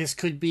this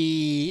could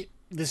be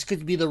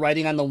the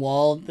writing on the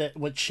wall that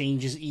what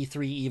changes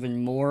E3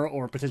 even more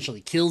or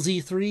potentially kills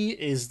E3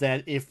 is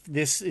that if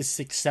this is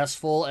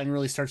successful and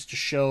really starts to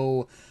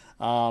show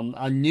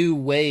a new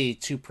way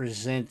to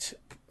present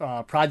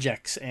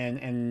projects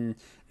and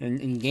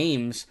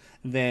games,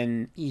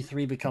 then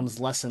E3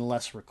 becomes less and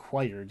less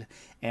required.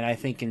 And I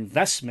think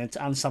investment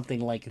on something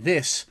like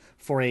this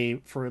for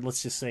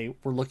let's just say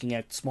we're looking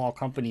at small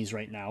companies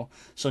right now.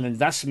 So an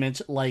investment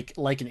like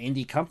an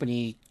indie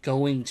company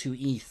going to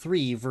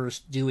E3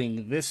 versus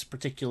doing this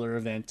particular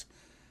event,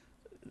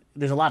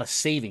 there's a lot of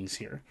savings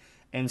here.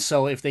 And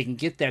so if they can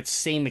get that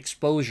same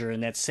exposure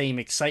and that same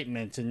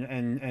excitement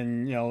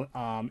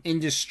and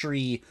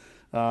industry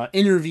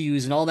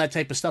interviews and all that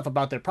type of stuff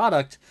about their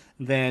product,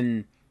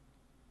 then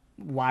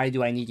why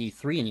do I need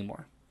E3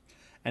 anymore?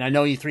 And I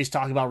know E3's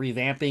talking about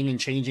revamping and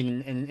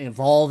changing and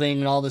evolving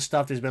and all this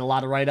stuff. There's been a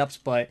lot of write-ups,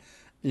 but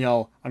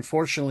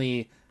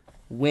unfortunately,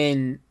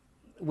 when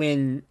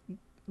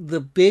the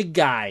big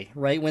guy,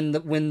 right,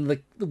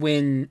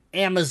 when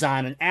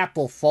Amazon and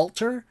Apple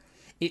falter,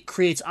 it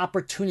creates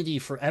opportunity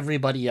for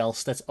everybody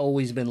else that's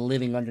always been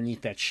living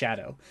underneath that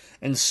shadow.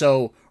 And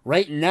so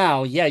right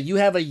now, yeah, you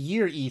have a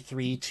year,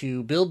 E3,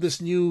 to build this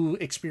new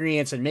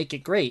experience and make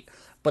it great.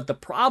 But the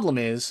problem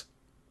is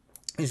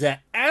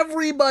that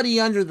everybody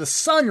under the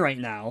sun right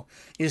now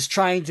is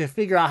trying to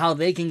figure out how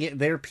they can get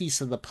their piece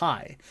of the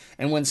pie.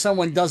 And when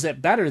someone does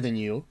it better than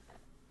you,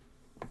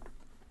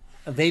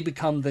 they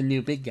become the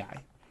new big guy.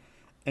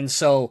 And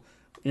so,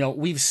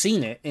 we've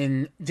seen it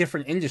in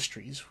different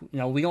industries.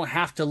 We don't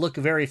have to look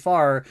very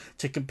far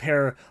to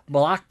compare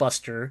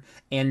Blockbuster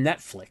and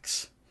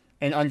Netflix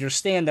and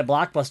understand that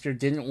Blockbuster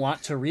didn't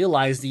want to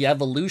realize the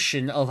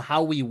evolution of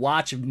how we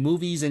watch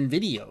movies and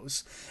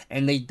videos,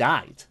 and they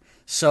died.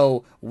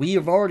 So we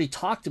have already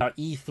talked about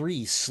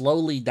E3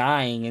 slowly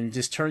dying and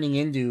just turning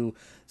into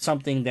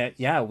something that,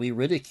 we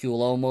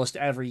ridicule almost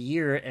every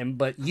year.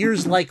 But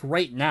years like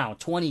right now,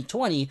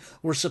 2020,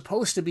 were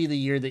supposed to be the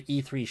year that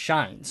E3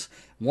 shines.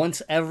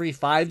 Once every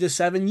 5 to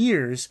 7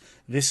 years,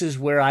 this is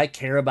where I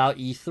care about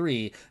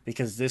E3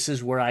 because this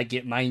is where I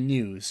get my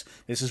news.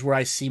 This is where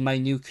I see my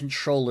new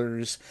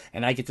controllers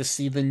and I get to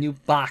see the new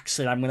box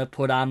that I'm going to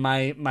put on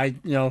my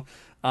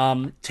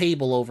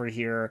table over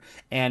here,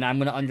 and I'm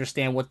going to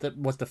understand what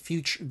the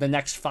future, the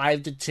next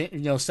 5 to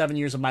 10, 7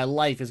 years of my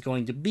life is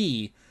going to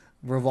be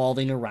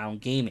revolving around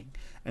gaming.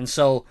 And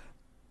so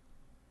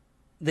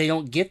they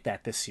don't get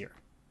that this year.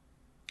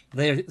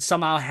 They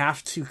somehow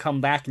have to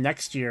come back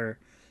next year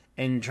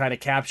and try to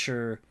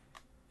capture,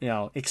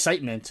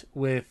 excitement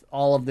with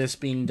all of this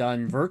being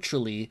done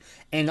virtually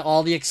and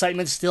all the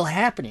excitement still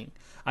happening.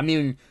 I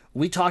mean,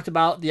 we talked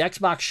about the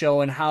Xbox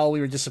show and how we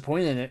were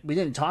disappointed in it. We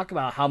didn't talk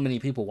about how many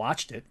people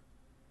watched it.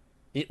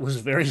 It was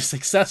very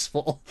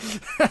successful.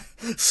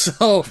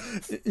 So,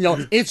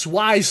 it's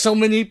why so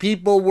many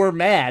people were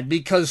mad,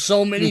 because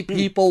so many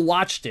people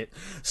watched it.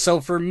 So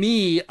for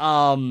me,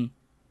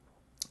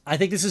 I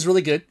think this is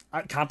really good.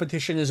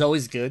 Competition is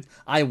always good.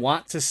 I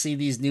want to see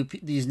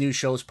these new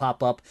shows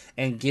pop up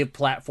and give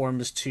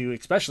platforms to,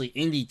 especially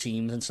indie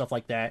teams and stuff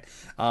like that,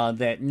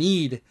 that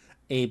need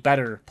a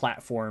better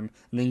platform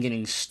than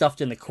getting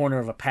stuffed in the corner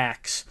of a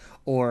PAX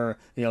or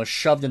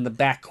shoved in the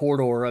back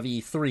corridor of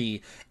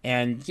E3.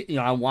 And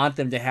I want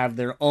them to have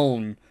their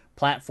own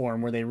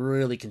platform where they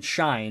really can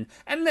shine.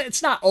 And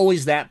it's not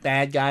always that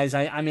bad, guys.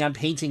 I mean, I'm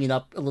painting it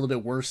up a little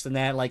bit worse than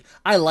that. Like,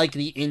 I like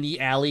the Indie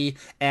Alley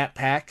at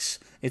PAX.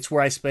 It's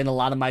where I spend a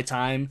lot of my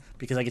time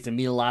because I get to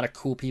meet a lot of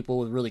cool people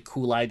with really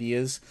cool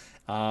ideas.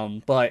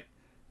 But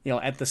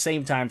at the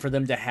same time, for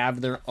them to have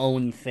their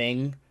own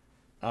thing,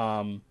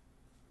 it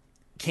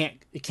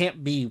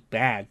can't be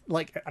bad.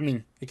 Like, I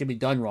mean, it can be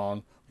done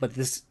wrong, but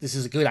this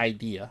is a good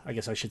idea, I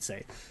guess I should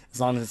say, as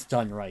long as it's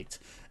done right.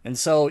 And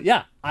so,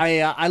 yeah,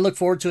 I look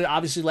forward to it.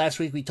 Obviously, last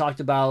week we talked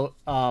about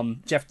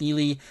Jeff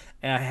Neely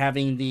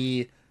having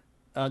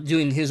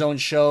doing his own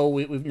show.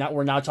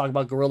 We're now talking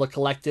about Guerrilla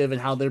Collective and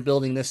how they're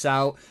building this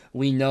out.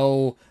 We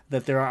know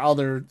that there are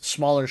other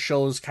smaller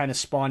shows kind of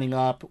spawning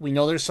up. We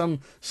know there's some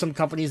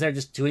companies that are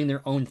just doing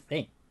their own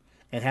thing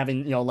and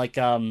having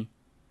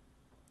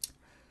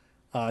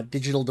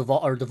Digital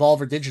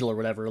Devolver Digital or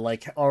whatever,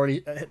 like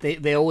already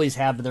they always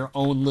have their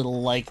own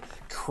little like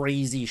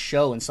crazy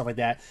show and stuff like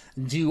that.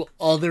 Do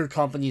other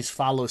companies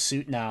follow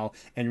suit now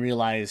and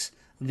realize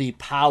the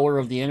power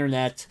of the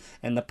internet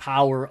and the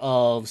power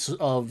of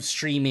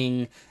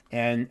streaming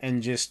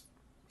and just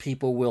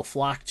people will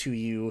flock to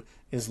you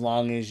as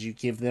long as you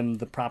give them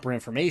the proper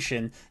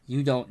information?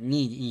 You don't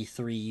need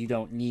E3. You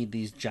don't need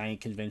these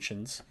giant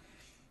conventions.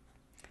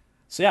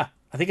 So yeah,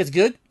 I think it's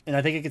good, and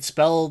I think it could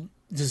spell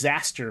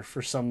disaster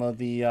for some of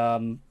the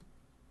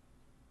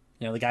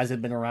the guys that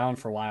have been around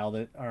for a while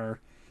that are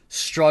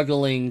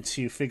struggling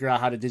to figure out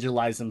how to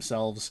digitalize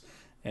themselves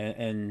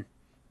and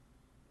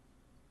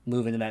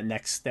move into that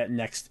next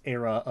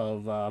era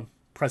of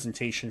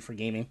presentation for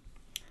gaming.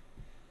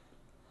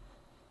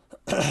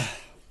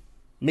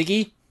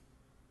 Miggy?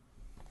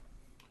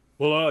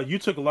 Well, you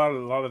took a lot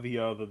of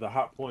the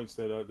hot points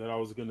that I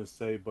was gonna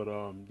say, but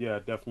yeah,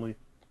 definitely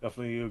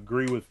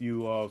agree with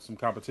you. Some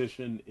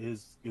competition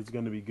is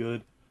going to be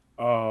good,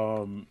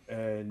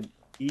 and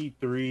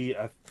E3.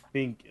 I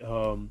think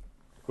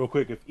real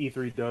quick, if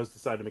E3 does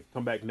decide to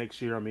come back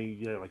next year, I mean,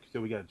 yeah, like you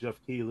said, we got Jeff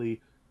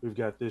Keighley, we've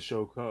got this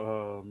show,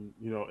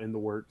 in the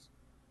works.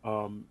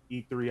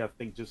 E3, I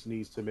think, just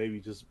needs to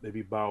maybe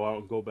bow out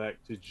and go back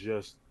to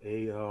just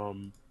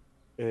an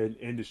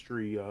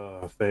industry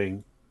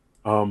thing.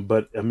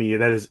 But I mean,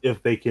 that is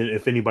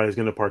if anybody's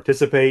going to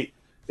participate,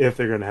 if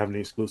they're going to have any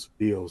exclusive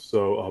deals.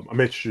 So I'm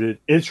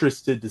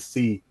interested to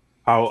see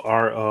how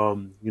our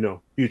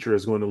future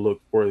is going to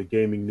look for the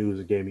gaming news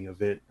and gaming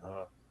event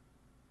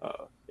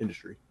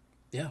industry.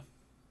 Yeah.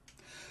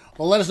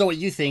 Well, let us know what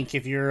you think.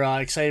 If you're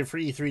excited for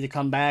E3 to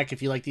come back,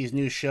 if you like these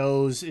new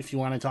shows, if you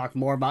want to talk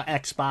more about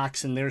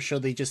Xbox and their show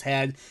they just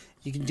had,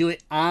 you can do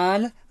it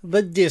on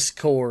the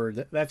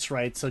Discord. That's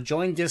right. So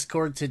join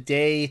Discord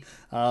today.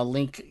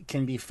 Link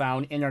can be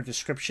found in our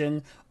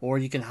description, or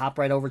you can hop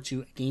right over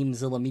to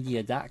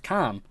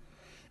GameZillaMedia.com.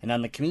 And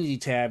on the community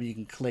tab, you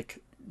can click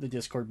the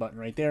Discord button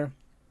right there.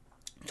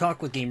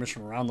 Talk with gamers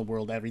from around the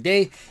world every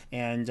day.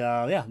 And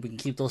we can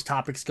keep those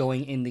topics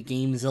going in the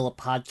GameZilla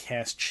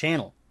podcast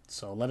channel.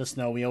 So let us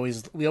know. We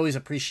always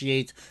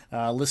appreciate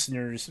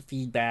listeners'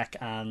 feedback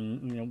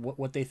on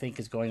what they think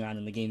is going on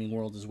in the gaming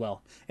world as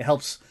well. It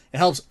helps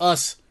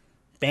us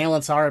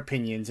balance our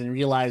opinions and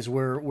realize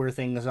where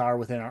things are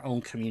within our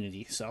own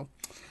community. So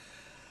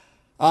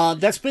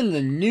that's been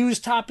the news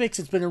topics.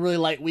 It's been a really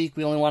light week.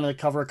 We only wanted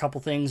to cover a couple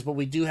things, but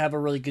we do have a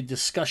really good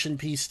discussion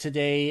piece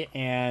today,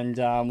 and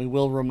we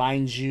will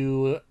remind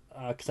you,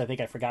 because I think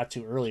I forgot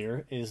to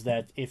earlier, is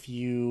that if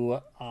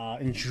you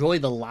enjoy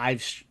the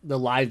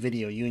live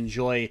video, you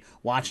enjoy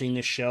watching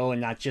this show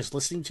and not just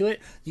listening to it,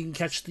 you can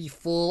catch the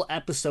full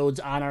episodes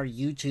on our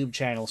YouTube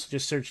channel. So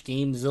just search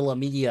GameZilla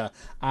Media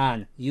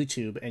on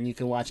YouTube, and you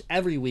can watch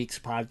every week's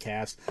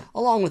podcast,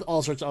 along with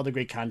all sorts of other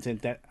great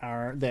content that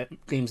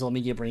GameZilla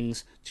Media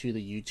brings to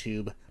the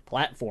YouTube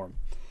platform.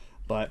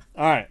 But,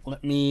 all right,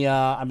 I've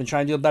been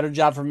trying to do a better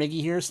job for Miggy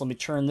here, so let me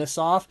turn this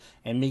off.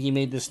 And Miggy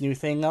made this new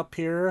thing up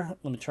here.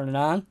 Let me turn it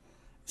on. It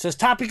says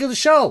topic of the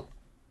show.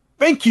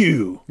 Thank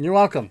you. You're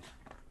welcome.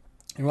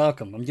 You're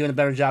welcome. I'm doing a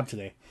better job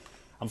today.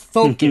 I'm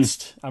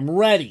focused. I'm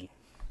ready.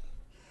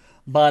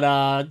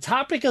 But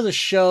topic of the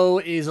show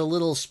is a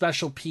little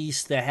special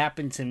piece that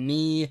happened to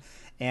me,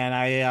 and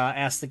I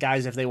asked the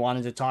guys if they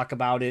wanted to talk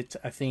about it.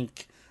 I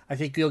think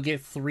you'll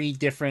get 3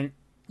 different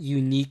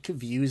unique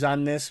views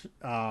on this.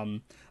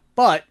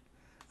 But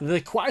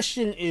the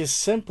question is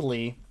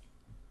simply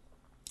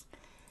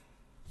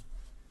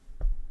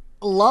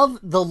the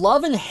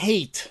love and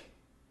hate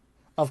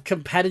of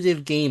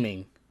competitive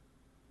gaming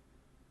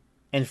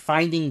and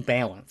finding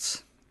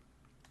balance.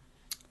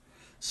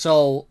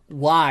 So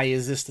why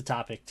is this the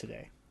topic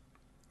today?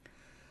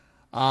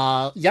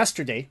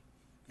 Yesterday,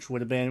 which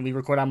would have been, we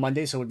record on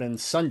Monday, so it would have been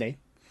Sunday,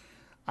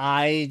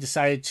 I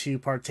decided to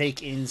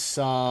partake in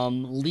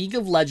some League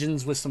of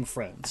Legends with some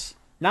friends.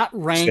 Not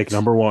ranked. Mistake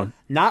number one.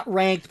 Not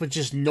ranked, but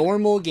just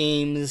normal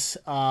games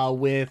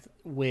with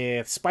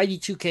Spidey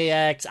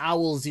 2KX,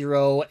 Owl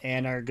Zero,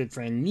 and our good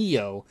friend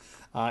Neo.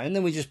 And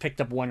then we just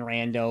picked up one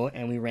rando,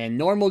 and we ran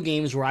normal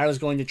games where I was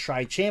going to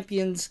try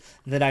champions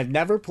that I've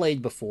never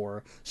played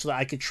before, so that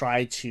I could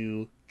try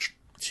to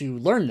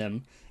learn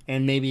them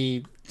and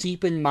maybe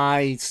deepen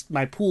my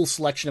pool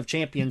selection of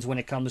champions when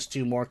it comes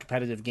to more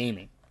competitive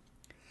gaming.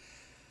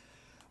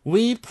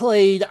 We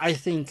played, I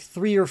think,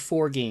 3 or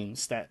 4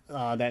 games that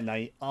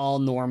night, all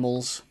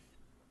normals,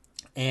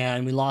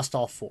 and we lost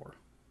all 4.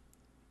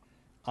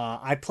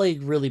 I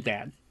played really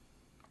bad,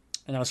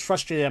 and I was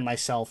frustrated at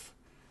myself.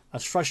 I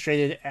was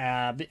frustrated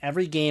at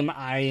every game.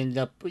 I ended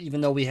up, even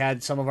though we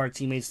had some of our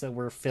teammates that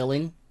were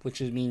filling,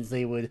 which means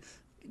they would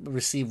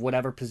receive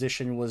whatever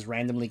position was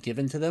randomly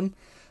given to them,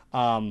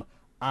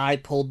 I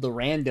pulled the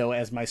rando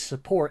as my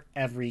support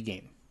every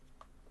game.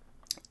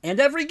 And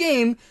every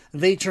game,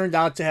 they turned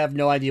out to have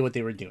no idea what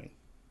they were doing.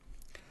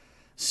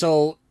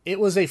 So it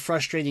was a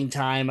frustrating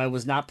time. I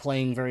was not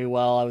playing very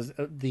well. I was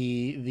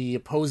the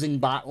opposing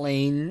bot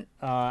lane.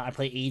 I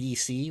play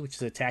ADC, which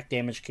is attack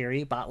damage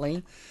carry bot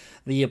lane.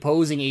 The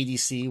opposing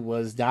ADC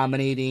was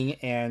dominating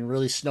and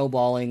really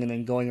snowballing, and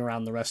then going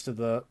around the rest of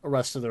the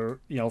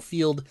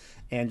field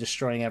and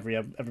destroying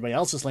everybody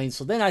else's lane.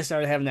 So then I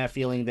started having that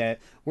feeling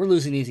that we're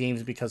losing these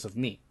games because of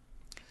me.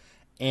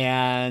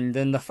 And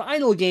then the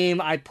final game,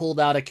 I pulled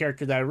out a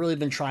character that I've really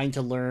been trying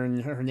to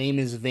learn. Her name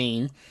is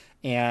Vayne,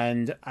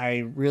 and I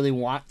really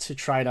want to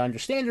try to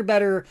understand her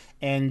better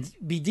and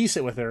be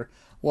decent with her.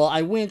 Well,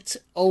 I went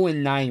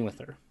 0-9 with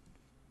her.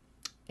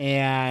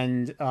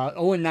 And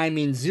 0-9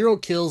 means 0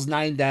 kills,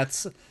 9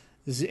 deaths,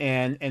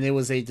 and it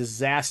was a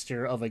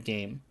disaster of a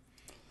game.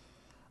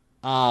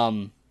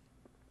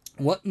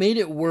 What made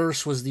it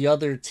worse was the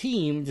other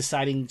team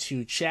deciding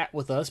to chat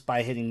with us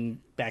by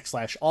hitting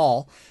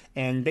 \all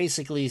and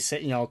basically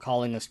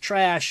calling us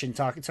trash and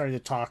starting to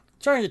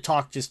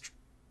talk just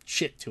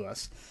shit to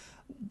us.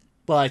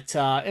 But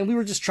and we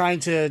were just trying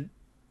to,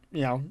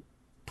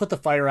 put the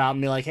fire out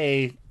and be like,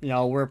 hey,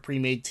 we're a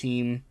pre-made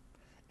team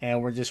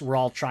and we're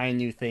all trying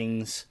new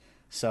things.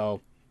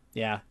 So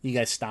yeah, you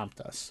guys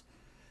stomped us.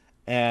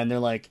 And they're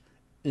like,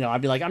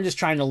 I'd be like, I'm just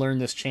trying to learn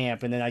this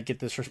champ, and then I'd get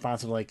this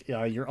response of like,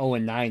 you're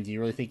 0-9. Do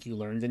you really think you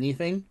learned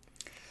anything?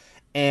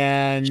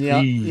 And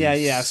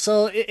yeah.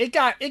 So it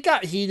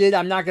got heated.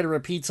 I'm not going to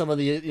repeat some of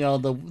the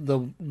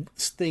the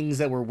things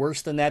that were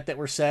worse than that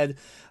were said,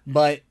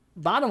 but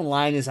bottom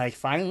line is I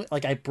finally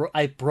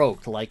I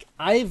broke. Like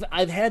I've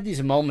had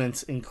these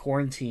moments in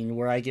quarantine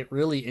where I get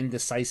really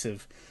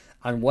indecisive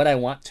on what I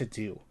want to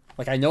do.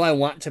 Like I know I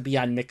want to be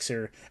on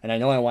Mixer and I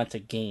know I want to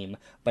game,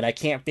 but I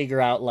can't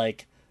figure out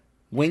like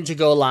when to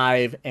go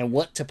live and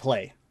what to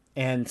play.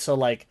 And so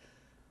like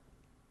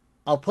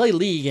I'll play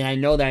League and I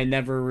know that I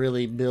never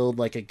really build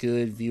like a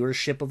good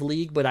viewership of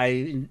League, but I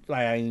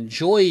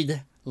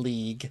enjoyed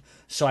League,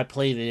 so I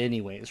played it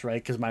anyways,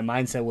 right? Because my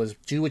mindset was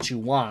do what you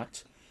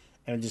want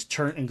and just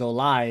turn and go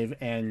live,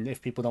 and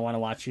if people don't want to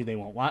watch you, they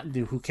won't want to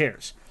do, who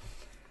cares?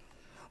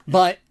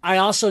 But I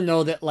also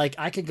know that like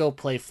I could go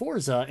play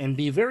Forza and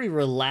be very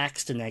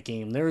relaxed in that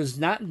game. There's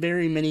not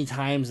very many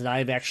times that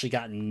I've actually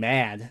gotten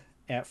mad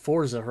at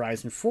Forza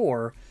Horizon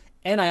 4,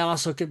 and I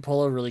also could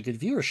pull a really good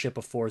viewership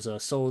of Forza.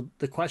 So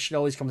the question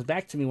always comes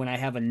back to me when I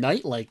have a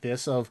night like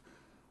this of,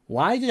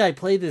 why did I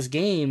play this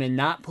game and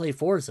not play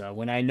Forza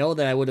when I know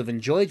that I would have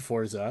enjoyed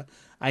Forza?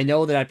 I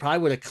know that I probably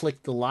would have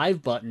clicked the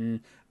live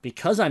button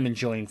because I'm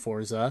enjoying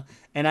Forza,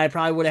 and I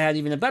probably would have had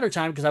even a better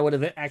time because I would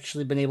have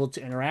actually been able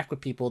to interact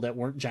with people that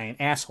weren't giant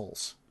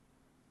assholes.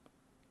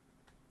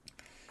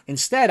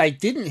 Instead, I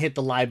didn't hit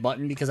the live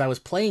button because I was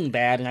playing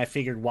bad, and I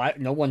figured why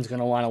no one's going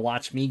to want to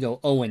watch me go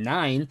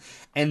 0-9,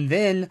 and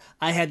then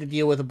I had to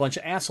deal with a bunch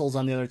of assholes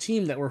on the other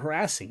team that were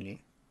harassing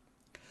me.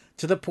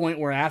 To the point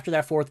where after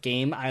that fourth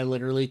game, I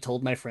literally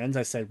told my friends,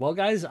 I said, well,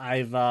 guys,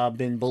 I've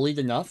been bullied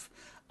enough.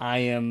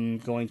 I'm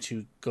going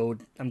to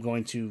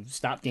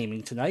stop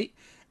gaming tonight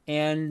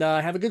and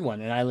have a good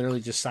one. And I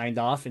literally just signed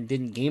off and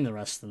didn't game the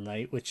rest of the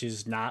night, which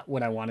is not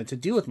what I wanted to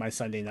do with my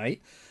Sunday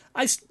night.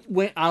 I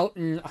went out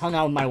and hung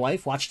out with my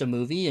wife, watched a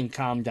movie, and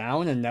calmed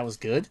down, and that was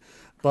good.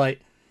 But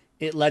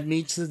it led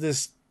me to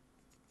this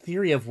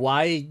theory of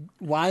why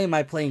am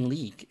I playing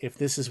League if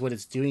this is what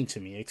it's doing to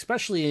me,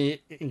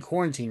 especially in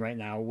quarantine right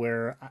now,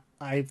 where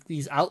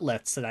these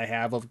outlets that I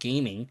have of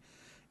gaming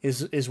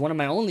is one of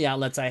my only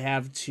outlets I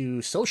have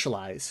to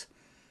socialize,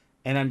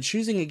 and I'm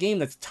choosing a game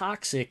that's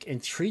toxic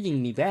and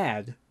treating me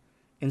bad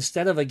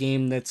instead of a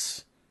game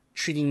that's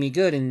treating me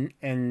good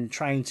and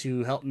trying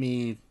to help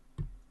me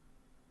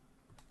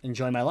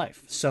enjoy my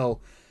life. So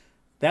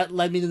that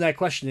led me to that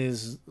question: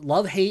 is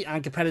love, hate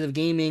on competitive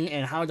gaming,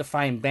 and how to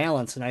find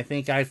balance. And I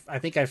think I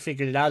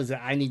figured it out is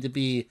that I need to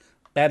be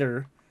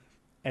better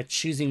at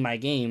choosing my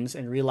games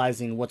and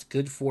realizing what's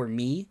good for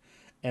me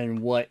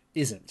and what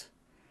isn't.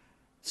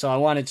 So I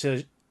wanted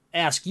to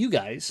ask you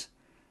guys,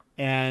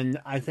 and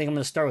I think I'm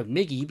going to start with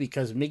Miggy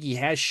because Miggy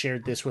has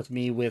shared this with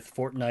me with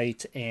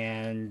Fortnite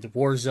and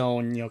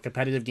Warzone,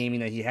 competitive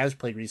gaming that he has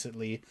played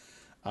recently.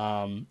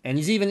 And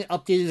he's even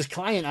updated his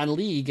client on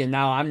League, and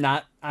now I'm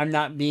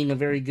not being a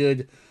very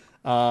good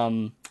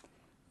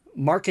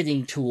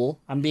marketing tool.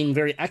 I'm being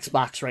very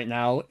Xbox right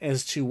now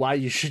as to why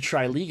you should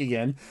try League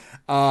again.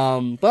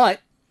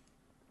 But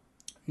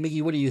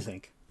Miggy, what do you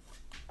think?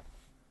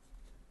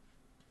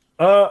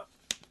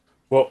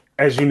 Well,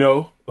 as you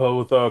know,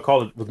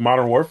 with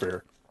Modern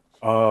Warfare,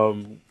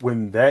 when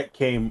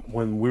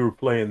we were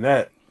playing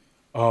that,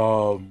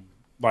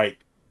 like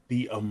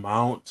the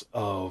amount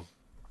of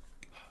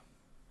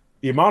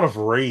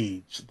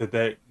rage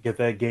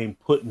that game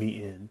put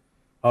me in.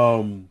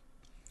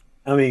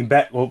 I mean,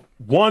 I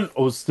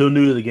was still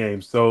new to the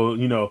game, so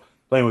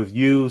playing with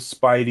you,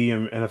 Spidey,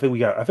 and I think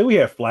we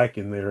had Flack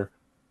in there.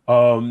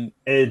 And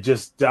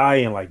just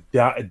dying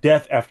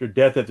death after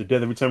death after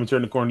death. Every time you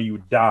turn the corner, you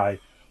would die.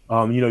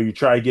 You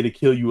try to get a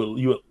kill, you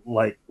would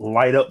like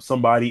light up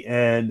somebody,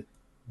 and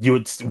you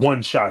would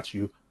one shot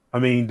you. I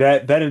mean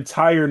that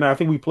entire night, I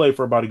think we played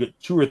for about a good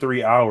 2 or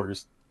 3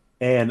 hours,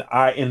 and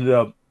I ended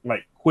up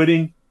like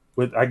quitting.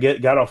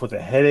 Got off with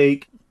a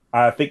headache.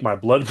 I think my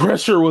blood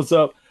pressure was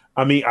up.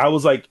 I mean, I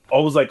was like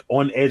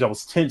on edge. I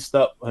was tensed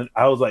up, and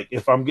I was like,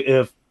 if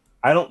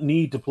I don't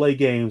need to play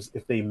games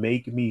if they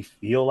make me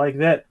feel like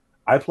that.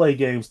 I play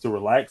games to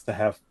relax, to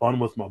have fun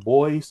with my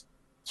boys,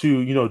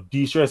 to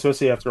de-stress,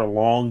 especially after a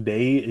long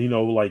day.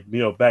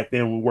 Back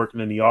then we were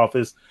working in the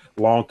office,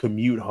 long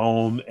commute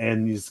home,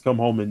 and you just come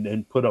home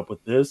and put up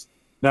with this.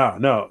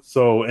 No.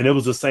 So, and it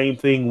was the same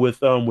thing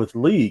with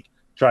League.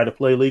 Try to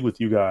play League with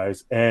you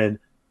guys, and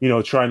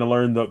trying to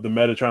learn the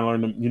meta, trying to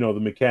learn the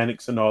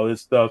mechanics and all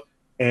this stuff.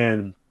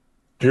 And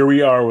here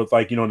we are with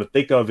in the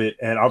thick of it,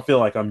 and I feel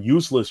like I'm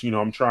useless.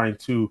 I'm trying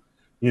to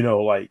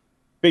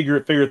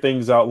figure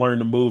things out, learn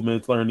the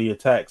movements, learn the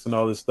attacks and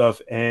all this stuff,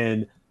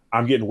 and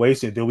I'm getting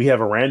wasted. Then we have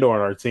a rando on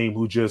our team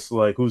who's just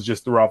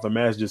throughout the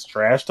match just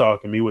trash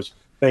talking me, which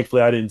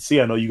thankfully I didn't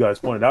see. I know you guys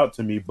pointed out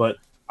to me, but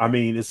I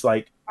mean, it's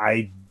like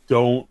I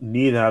don't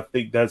need it. I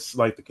think that's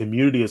like the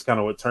community is kind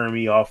of what turned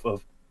me off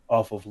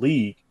of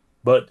League.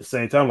 But at the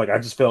same time, I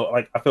just felt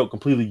like I felt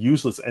completely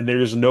useless, and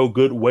there's no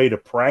good way to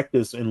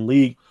practice in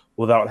League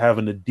without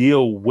having to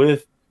deal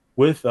with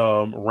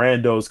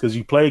randos, because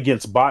you play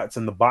against bots,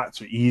 and the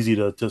bots are easy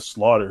to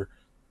slaughter,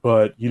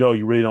 but you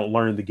really don't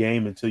learn the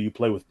game until you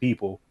play with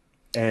people.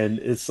 And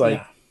it's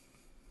like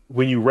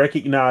when you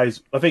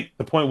recognize, I think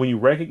the point when you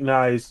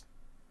recognize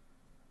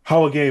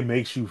how a game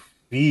makes you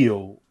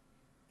feel,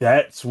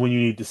 that's when you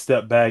need to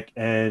step back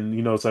and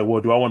it's like,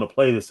 well, do I want to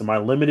play this in my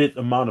limited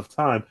amount of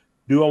time?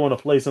 Do I want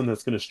to play something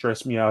that's going to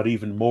stress me out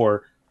even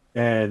more,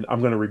 and I'm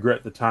going to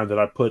regret the time that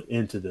I put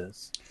into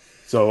this?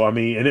 So I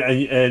mean,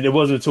 and it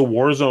wasn't until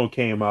Warzone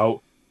came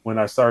out when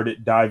I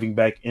started diving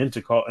back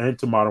into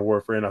Modern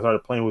Warfare, and I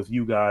started playing with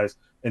you guys,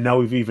 and now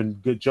we've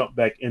even jumped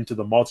back into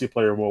the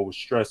multiplayer mode, which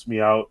stressed me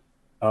out,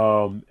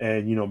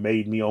 and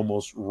made me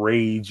almost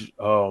rage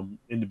in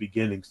the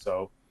beginning.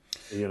 So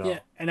yeah,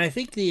 and I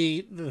think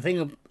the thing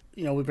of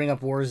we bring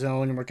up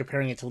Warzone and we're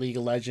comparing it to League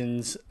of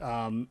Legends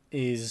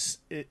is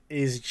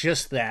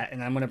just that.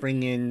 And I'm going to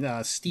bring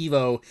in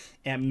Steve-O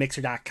at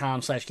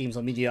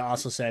mixer.com/gamesmedia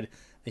also said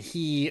that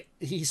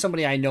he's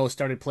somebody I know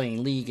started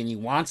playing League, and he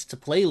wants to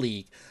play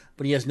League,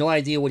 but he has no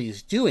idea what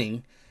he's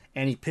doing,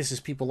 and he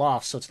pisses people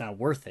off, so it's not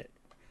worth it.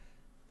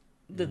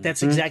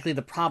 That's exactly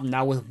the problem.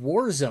 Now with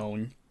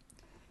Warzone,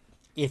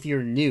 if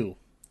you're new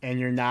and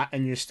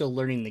you're still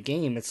learning the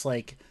game, it's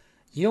like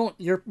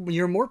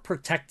you're more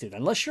protected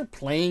unless you're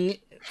playing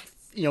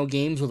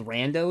games with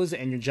randos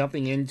and you're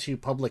jumping into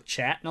public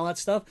chat and all that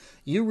stuff.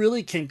 You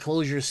really can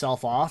close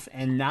yourself off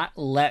and not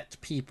let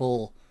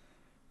people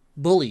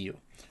bully you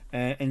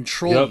and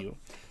troll you.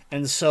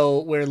 And so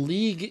where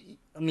League,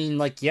 I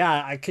mean,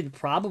 I could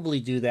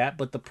probably do that,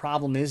 but the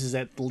problem is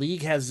that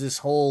League has this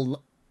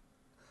whole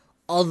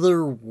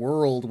other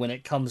world when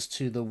it comes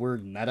to the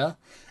word meta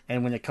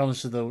and when it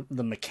comes to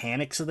the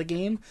mechanics of the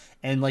game.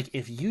 And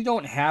if you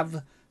don't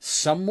have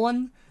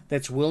someone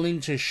that's willing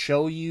to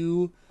show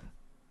you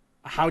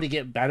how to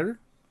get better,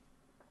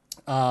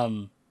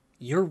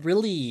 you're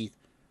really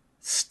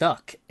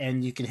stuck,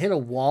 and you can hit a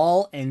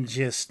wall and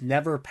just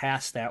never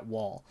pass that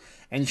wall.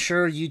 And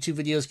sure, YouTube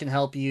videos can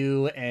help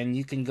you, and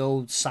you can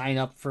go sign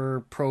up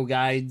for pro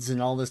guides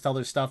and all this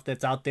other stuff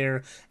that's out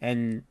there,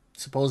 and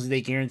supposedly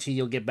they guarantee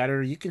you'll get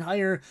better. You can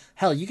hire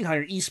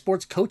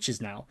esports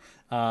coaches now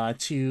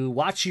to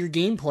watch your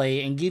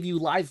gameplay and give you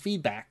live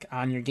feedback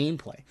on your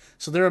gameplay.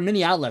 So there are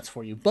many outlets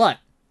for you, but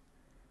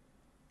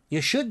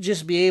you should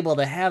just be able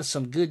to have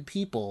some good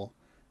people.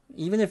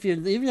 Even if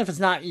it's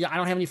not, I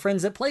don't have any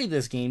friends that play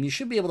this game, you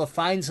should be able to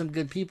find some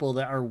good people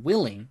that are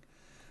willing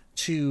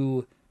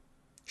to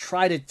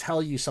try to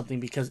tell you something,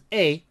 because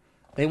A,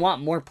 they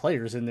want more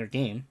players in their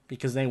game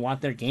because they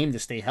want their game to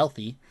stay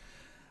healthy.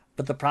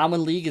 But the problem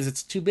with League is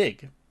it's too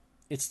big.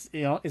 It's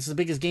it's the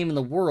biggest game in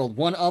the world,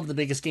 one of the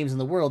biggest games in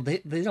the world.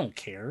 They don't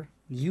care.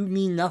 You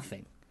mean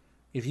nothing.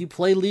 If you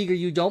play League or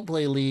you don't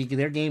play League,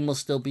 their game will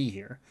still be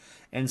here.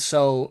 And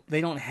so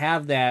they don't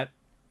have that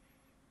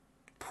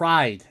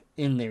pride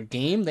in their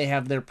game. They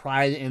have their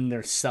pride in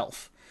their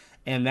self.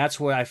 And that's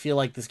where I feel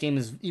like this game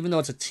is, even though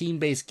it's a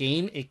team-based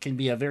game, it can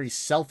be a very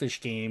selfish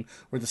game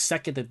where the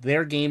second that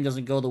their game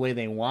doesn't go the way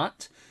they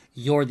want,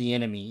 you're the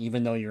enemy,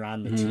 even though you're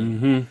on the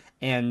team.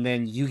 And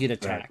then you get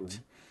attacked.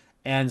 Exactly.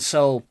 And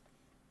so,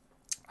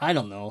 I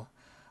don't know.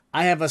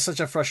 I have such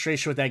a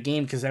frustration with that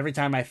game because every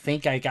time I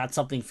think I got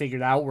something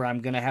figured out where I'm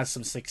going to have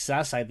some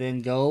success, I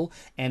then go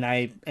and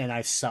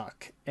I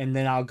suck. And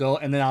then I'll go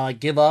and then I'll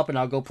give up and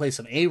I'll go play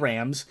some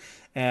ARAMs,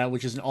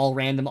 which is an all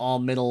random, all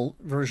middle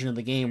version of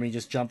the game where you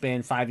just jump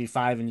in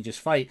 5v5 and you just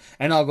fight.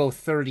 And I'll go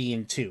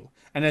 30-2.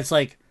 And it's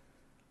like,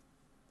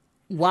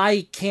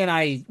 why can't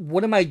I,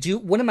 what am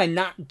I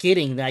not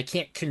getting that I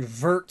can't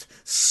convert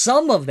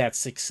some of that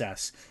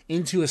success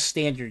into a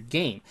standard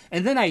game?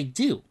 And then I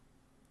do.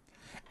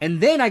 And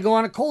then I go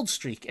on a cold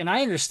streak, and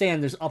I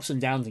understand there's ups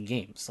and downs in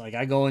games. Like,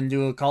 I go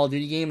into a Call of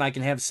Duty game, I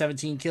can have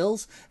 17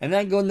 kills, and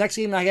then I go to the next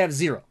game, and I have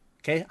 0.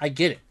 Okay? I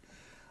get it.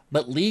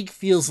 But League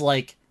feels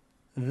like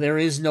there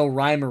is no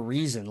rhyme or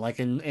reason. Like,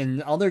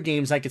 in other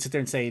games, I could sit there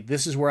and say,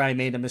 this is where I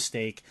made a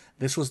mistake.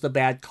 This was the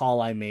bad call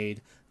I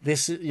made.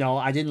 This,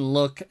 I didn't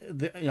look,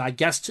 I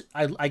guessed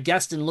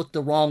and looked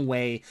the wrong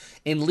way.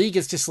 In League,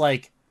 it's just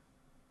like,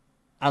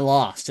 I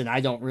lost, and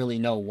I don't really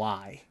know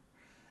why.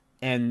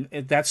 And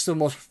that's the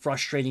most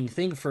frustrating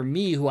thing for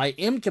me, who I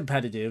am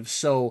competitive.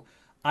 So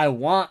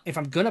if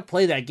I'm going to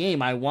play that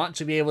game, I want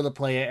to be able to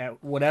play it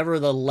at whatever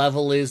the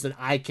level is that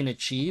I can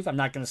achieve. I'm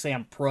not going to say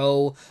I'm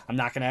pro. I'm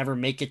not going to ever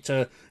make it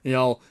to,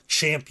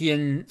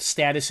 champion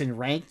status in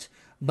ranked.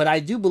 But I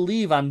do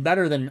believe I'm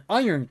better than an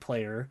Iron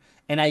player,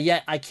 and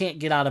yet I can't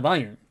get out of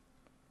Iron.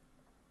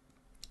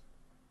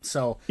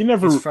 So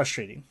it's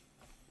frustrating.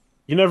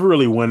 You never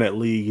really win at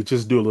League. You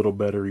just do a little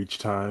better each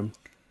time.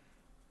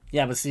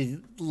 Yeah, but see,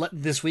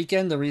 this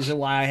weekend, the reason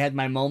why I had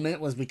my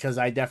moment was because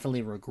I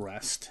definitely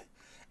regressed.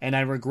 And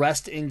I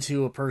regressed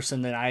into a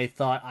person that I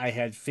thought I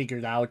had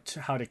figured out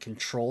how to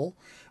control,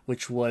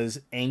 which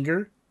was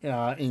anger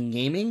in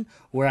gaming,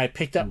 where I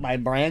picked up my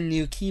brand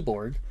new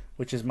keyboard,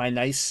 which is my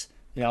nice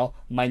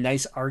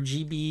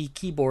RGB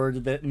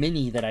keyboard,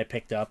 that I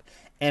picked up,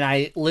 and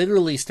I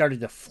literally started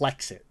to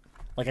flex it.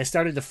 Like, I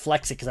started to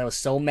flex it because I was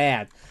so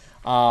mad.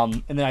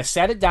 And then I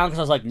sat it down because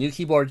I was like, new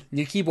keyboard,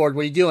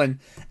 what are you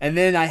doing? And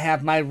then I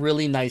have my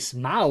really nice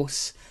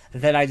mouse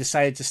that I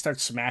decided to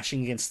start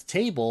smashing against the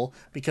table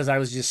because I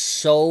was just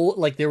so,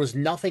 like, there was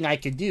nothing I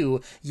could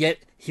do. Yet,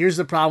 here's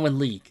the problem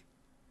with League.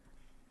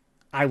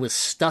 I was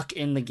stuck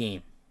in the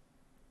game.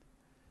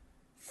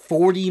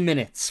 40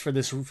 minutes for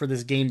this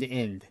game to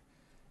end.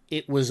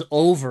 It was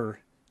over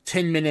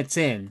 10 minutes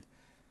in.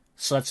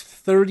 So that's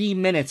 30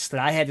 minutes that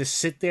I had to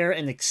sit there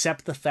and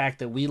accept the fact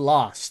that we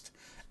lost.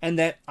 And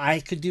that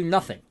I could do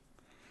nothing.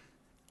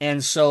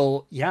 And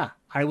so, yeah,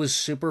 I was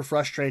super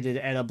frustrated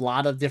at a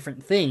lot of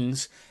different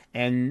things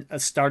and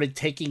started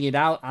taking it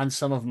out on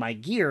some of my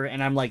gear.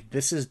 And I'm like,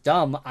 this is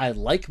dumb. I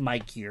like my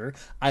gear.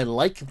 I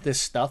like this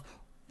stuff.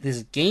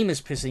 This game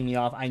is pissing me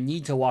off. I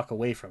need to walk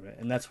away from it.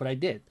 And that's what I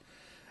did.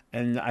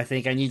 And I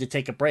think I need to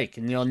take a break.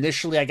 And,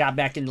 initially I got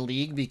back into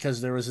League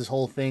because there was this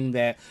whole thing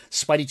that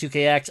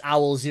Spidey2KX,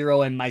 Owl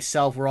Zero, and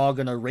myself were all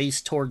going to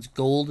race towards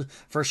gold.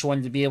 First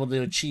one to be able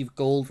to achieve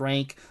gold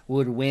rank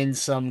would win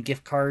some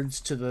gift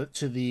cards to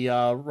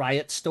the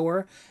Riot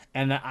store.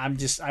 And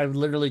I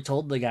literally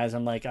told the guys,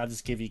 I'm like, I'll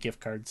just give you gift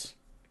cards.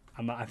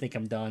 I think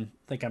I'm done.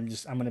 I'm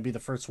going to be the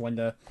first one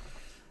to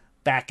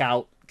back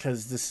out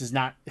because this is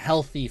not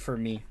healthy for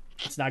me.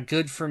 It's not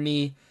good for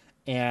me.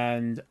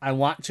 And I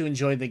want to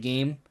enjoy the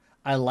game.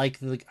 I like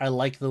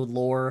the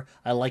lore.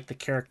 I like the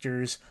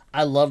characters.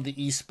 I love the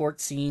esports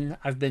scene.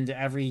 I've been to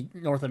every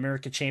North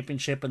America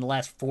championship in the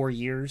last 4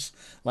 years.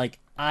 Like,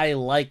 I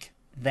like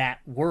that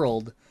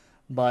world,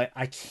 but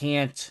I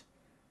can't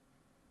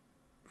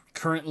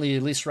currently,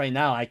 at least right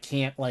now, I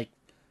can't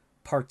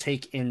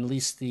partake in at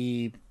least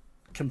the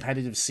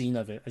competitive scene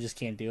of it. I just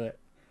can't do it.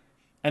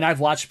 And I've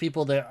watched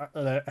people that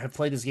have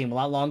played this game a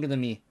lot longer than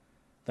me.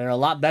 They're a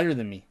lot better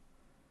than me.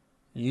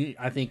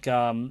 I think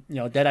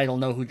Deadeye will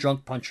know who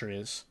Drunk Puncher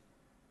is.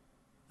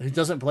 Who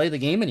doesn't play the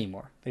game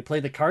anymore? They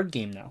play the card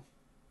game now,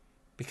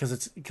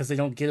 because they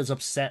don't get as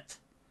upset.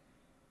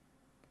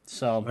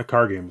 So that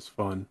card game is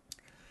fun.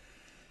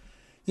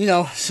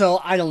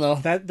 So I don't know.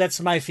 That's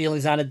my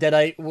feelings on it.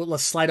 Deadeye,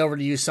 let's slide over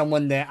to you.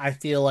 Someone that I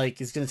feel like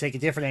is going to take a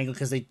different angle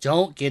because they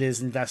don't get as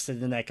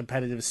invested in that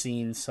competitive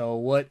scene. So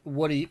what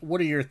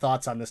are your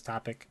thoughts on this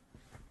topic?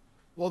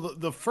 Well,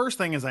 the first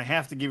thing is I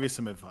have to give you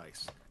some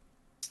advice.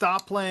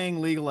 Stop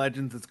playing League of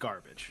Legends. It's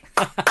garbage.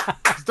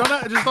 just don't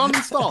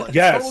uninstall it.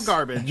 Yes. It's total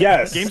garbage.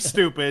 Yes. Game's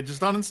stupid.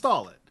 Just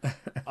uninstall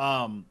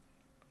it.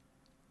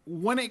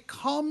 When it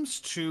comes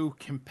to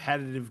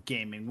competitive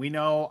gaming, we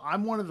know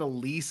I'm one of the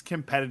least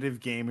competitive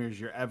gamers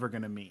you're ever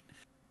going to meet.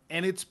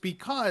 And it's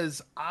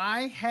because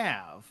I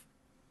have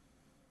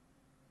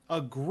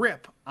a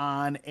grip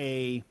on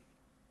a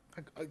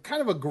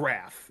kind of a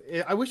graph.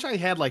 I wish I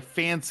had like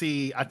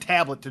a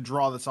tablet to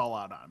draw this all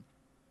out on.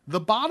 The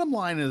bottom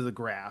line of the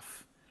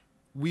graph,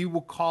 we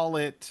will call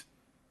it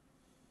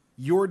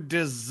your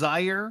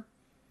desire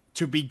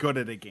to be good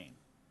at a game.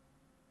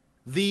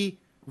 The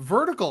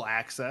vertical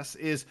axis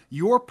is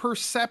your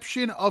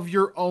perception of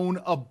your own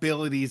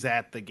abilities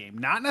at the game.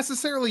 Not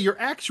necessarily your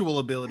actual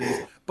abilities,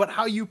 but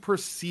how you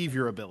perceive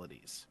your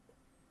abilities.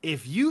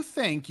 If you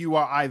think you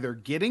are either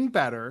getting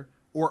better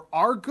or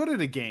are good at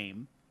a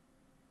game,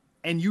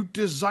 and you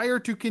desire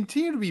to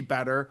continue to be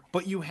better,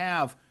 but you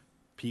have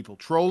people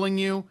trolling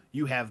you,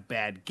 you have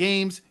bad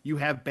games, you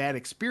have bad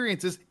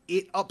experiences,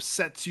 it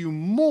upsets you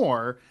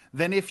more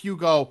than if you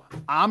go,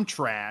 I'm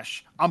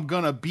trash, I'm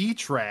gonna be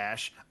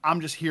trash,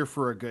 I'm just here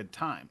for a good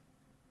time.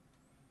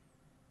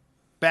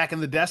 Back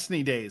in the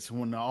Destiny days,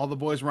 when all the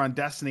boys were on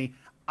Destiny,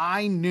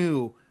 I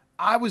knew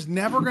I was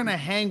never gonna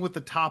hang with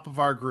the top of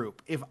our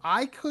group. If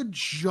I could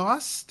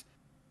just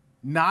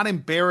not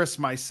embarrass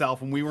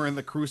myself when we were in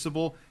the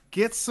Crucible,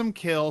 get some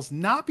kills,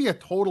 not be a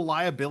total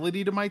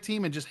liability to my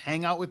team, and just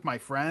hang out with my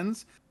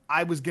friends,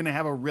 I was going to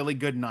have a really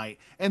good night.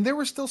 And there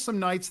were still some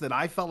nights that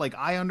I felt like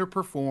I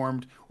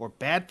underperformed or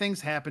bad things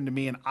happened to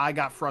me and I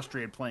got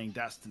frustrated playing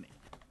Destiny.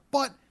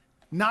 But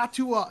not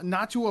to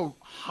a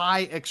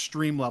high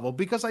extreme level,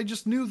 because I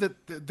just knew that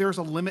there's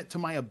a limit to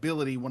my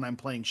ability when I'm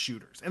playing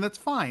shooters. And that's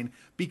fine,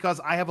 because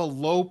I have a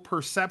low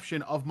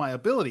perception of my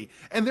ability.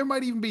 And there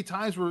might even be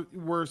times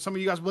where some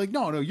of you guys will be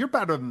like, no, you're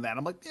better than that.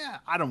 I'm like, yeah,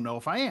 I don't know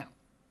if I am.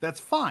 That's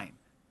fine.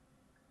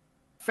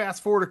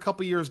 Fast forward a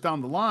couple years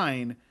down the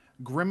line,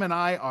 Grim and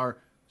I are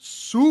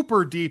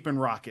super deep in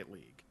Rocket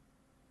League.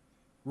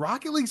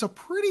 Rocket League's a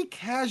pretty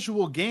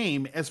casual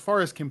game as far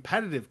as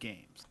competitive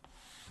games.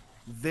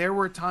 There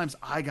were times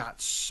I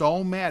got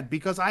so mad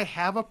because I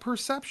have a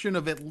perception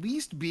of at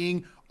least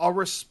being a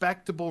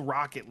respectable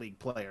Rocket League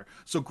player.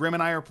 So Grim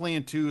and I are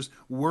playing twos.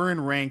 We're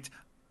in ranked.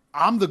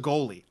 I'm the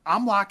goalie.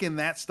 I'm locking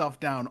that stuff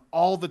down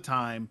all the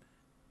time.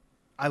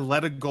 I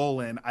let a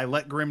goal in. I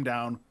let Grim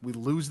down. We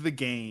lose the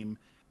game.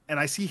 And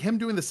I see him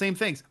doing the same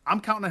things. I'm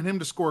counting on him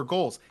to score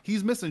goals.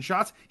 He's missing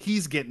shots.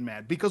 He's getting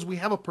mad because we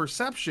have a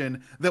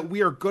perception that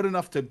we are good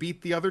enough to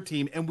beat the other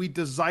team, and we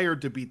desire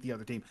to beat the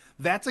other team.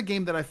 That's a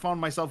game that I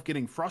found myself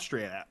getting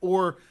frustrated at.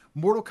 Or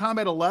Mortal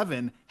Kombat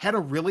 11 had a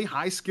really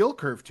high skill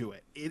curve to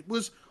it. It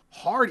was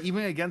hard,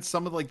 even against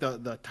some of like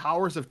the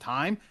Towers of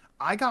Time.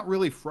 I got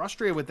really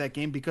frustrated with that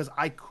game because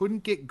I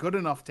couldn't get good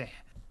enough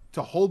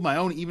to hold my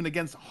own even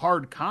against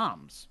hard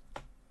comms.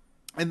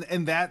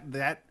 And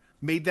that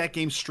made that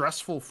game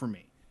stressful for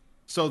me.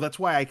 So that's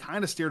why I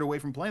kind of steered away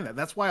from playing that.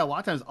 That's why a lot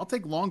of times I'll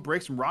take long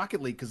breaks from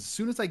Rocket League, because as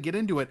soon as I get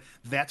into it,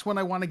 that's when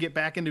I want to get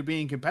back into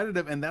being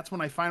competitive, and that's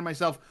when I find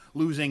myself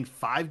losing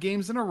 5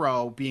 games in a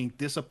row, being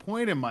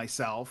disappointed in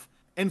myself,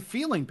 and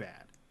feeling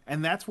bad.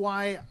 And that's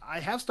why I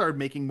have started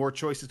making more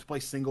choices to play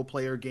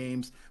single-player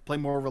games, play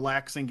more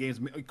relaxing games,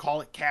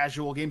 call it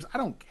casual games. I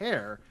don't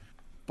care,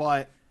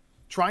 but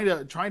trying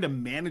to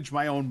manage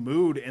my own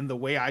mood and the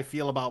way I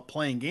feel about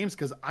playing games,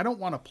 because I don't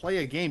want to play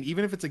a game,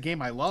 even if it's a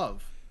game I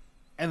love,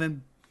 and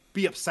then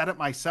be upset at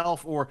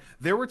myself. Or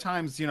there were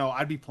times,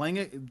 I'd be playing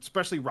it,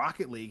 especially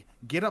Rocket League,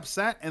 get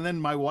upset, and then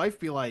my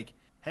wife be like,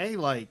 hey,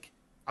 like,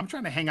 I'm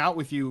trying to hang out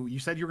with you. You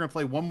said you were going to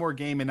play one more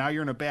game, and now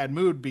you're in a bad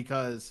mood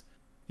because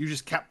you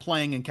just kept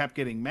playing and kept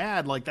getting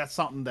mad. Like, that's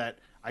something that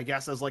I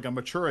guess as like a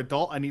mature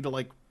adult, I need to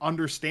like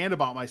understand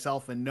about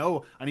myself and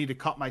know I need to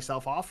cut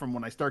myself off from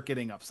when I start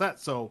getting upset.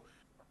 So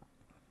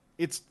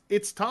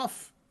it's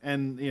tough.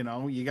 And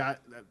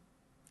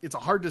it's a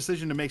hard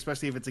decision to make,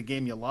 especially if it's a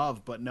game you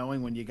love, but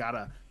knowing when you got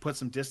to put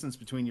some distance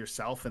between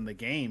yourself and the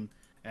game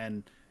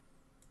and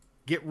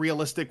get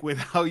realistic with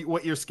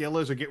what your skill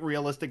is, or get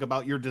realistic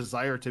about your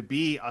desire to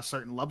be a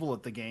certain level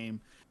at the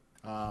game.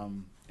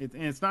 And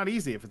it's not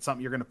easy if it's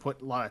something you're going to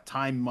put a lot of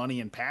time,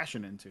 money, and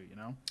passion into,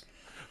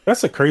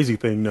 That's a crazy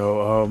thing,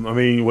 though. I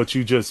mean, what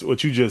you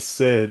just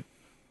said,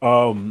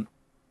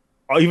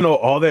 even though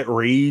all that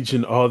rage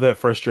and all that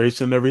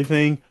frustration and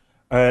everything,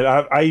 and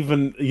I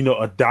even,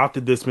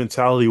 adopted this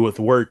mentality with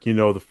work,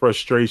 the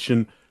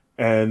frustration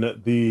and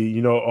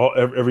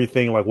the,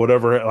 everything, like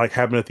whatever, like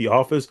happened at the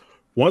office.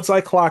 Once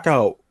I clock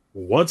out,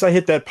 once I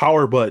hit that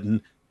power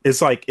button,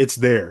 it's like, it's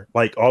there.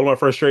 Like all my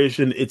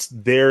frustration, it's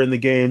there in the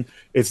game.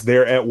 It's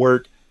there at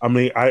work. I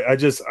mean, I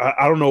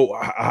don't know.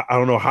 I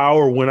don't know how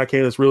or when I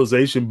came to this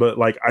realization, but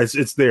like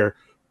it's there.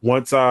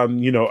 Once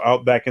I'm,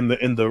 out back in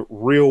the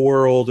real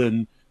world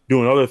and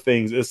doing other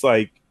things, it's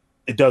like,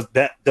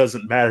 that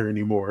doesn't matter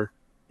anymore.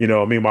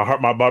 I mean,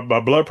 my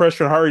blood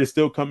pressure and heart rate is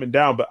still coming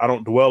down, but I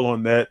don't dwell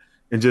on that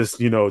and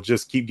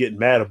just keep getting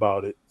mad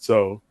about it.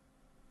 So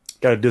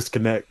got to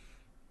disconnect.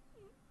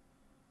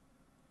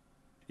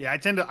 Yeah, I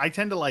tend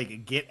to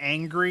like get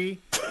angry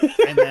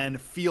and then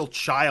feel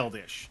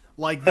childish.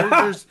 Like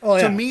there's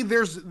to me,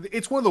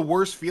 it's one of the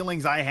worst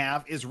feelings I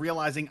have is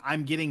realizing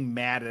I'm getting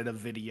mad at a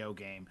video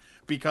game,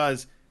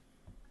 because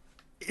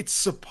it's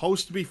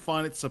supposed to be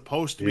fun. It's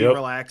supposed to be Yep.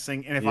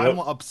 relaxing. And if Yep. I'm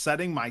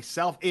upsetting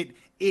myself,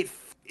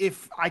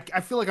 if I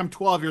feel like I'm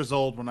 12 years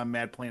old when I'm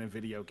mad playing a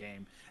video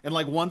game. And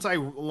like once I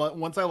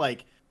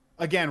like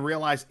again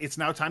realize it's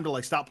now time to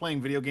like stop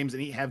playing video games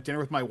and have dinner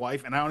with my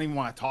wife, and I don't even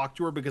want to talk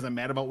to her because I'm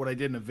mad about what I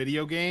did in a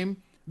video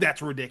game.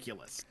 That's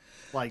ridiculous.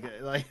 Like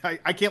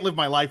I can't live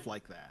my life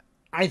like that.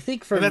 I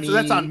think for And me,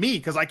 that's on me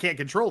because I can't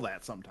control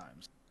that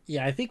sometimes.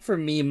 Yeah, I think for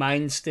me,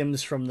 mine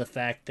stems from the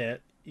fact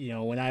that,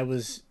 when I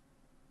was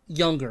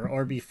younger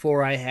or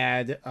before I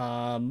had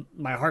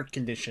my heart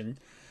condition,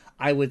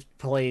 I would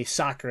play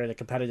soccer at a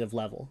competitive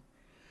level.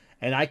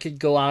 And I could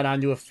go out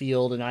onto a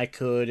field and I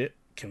could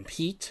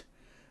compete.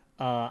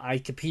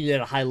 I competed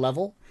at a high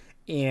level.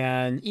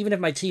 And even if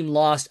my team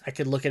lost, I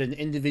could look at an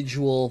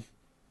individual,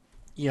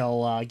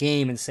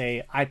 game and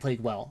say, I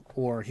played well,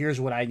 or here's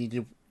what I need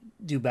to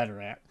do better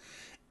at.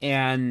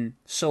 And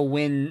so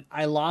when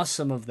I lost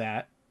some of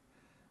that,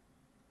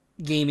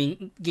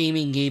 gaming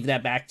gave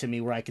that back to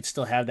me, where I could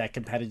still have that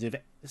competitive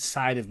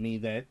side of me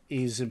that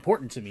is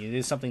important to me. It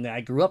is something that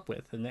I grew up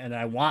with and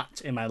I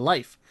want in my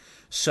life.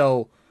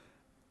 So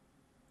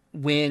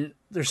when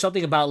there's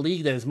something about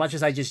League that, as much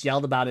as I just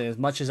yelled about it, as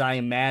much as I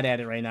am mad at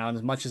it right now, and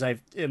as much as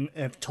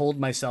have told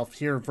myself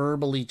here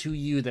verbally to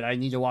you that I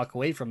need to walk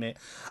away from it,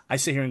 I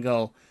sit here and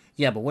go,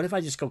 yeah, but what if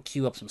I just go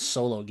queue up some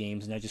solo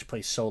games and I just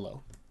play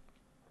solo?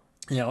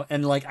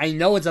 And like, I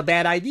know it's a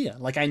bad idea.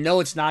 Like, I know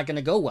it's not going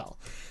to go well.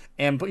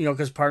 And,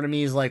 because part of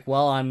me is like,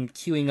 well, I'm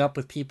queuing up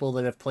with people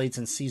that have played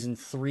since season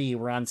 3.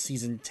 We're on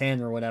season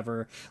 10 or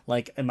whatever.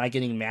 Like, am I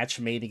getting match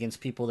made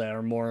against people that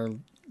are more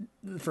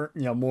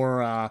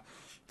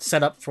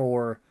set up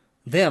for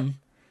them,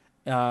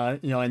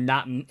 and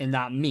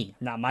not me,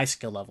 not my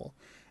skill level.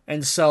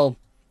 And so,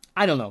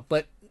 I don't know.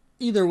 But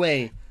either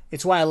way,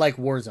 it's why I like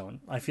Warzone.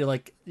 I feel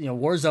like,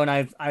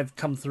 Warzone, I've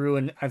come through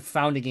and I've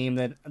found a game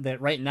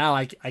that right now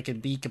I can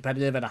be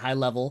competitive at a high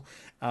level,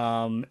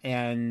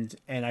 and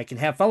I can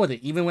have fun with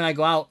it. Even when I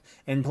go out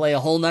and play a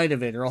whole night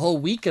of it or a whole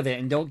week of it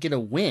and don't get a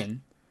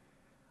win,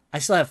 I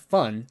still have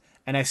fun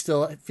and I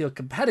still feel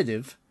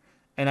competitive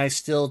and I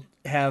still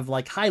have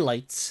like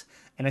highlights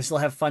and I still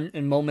have fun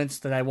in moments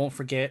that I won't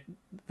forget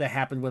that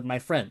happened with my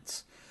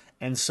friends.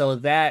 And so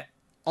that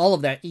all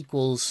of that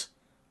equals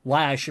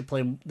why I should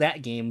play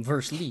that game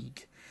versus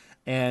League.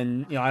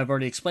 And, I've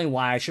already explained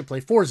why I should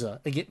play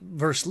Forza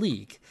versus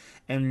League.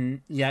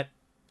 And yet,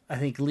 I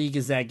think League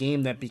is that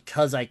game that,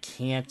 because I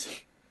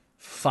can't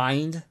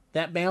find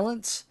that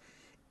balance,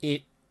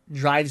 it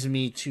drives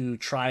me to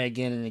try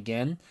again and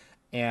again.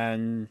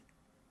 And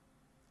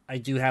I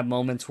do have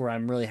moments where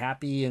I'm really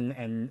happy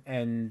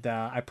and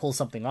I pull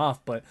something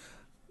off, but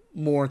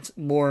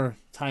more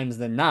times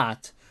than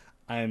not,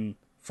 I'm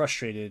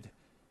frustrated,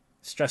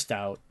 stressed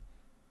out,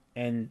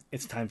 and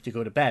it's time to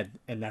go to bed,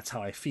 and that's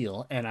how I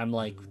feel. And I'm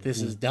like,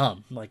 this is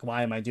dumb. Like,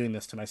 why am I doing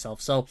this to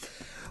myself? So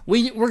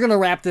we're going to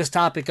wrap this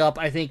topic up.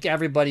 I think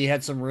everybody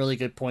had some really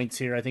good points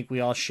here. I think we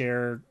all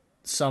share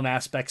some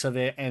aspects of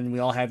it, and we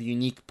all have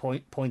unique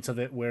points of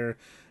it where,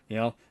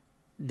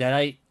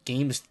 that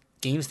games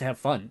to have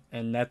fun.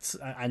 And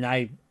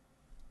I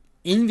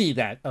envy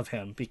that of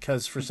him,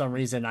 because for some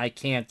reason I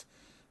can't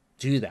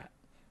do that.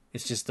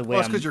 It's just the way.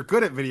 Well, it's because you're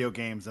good at video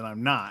games and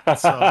I'm not.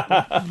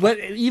 So. But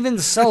even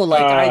so,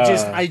 like, I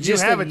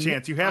just you have a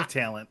chance. You have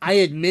talent. I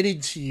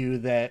admitted to you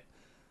that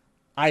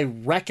I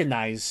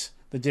recognize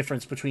the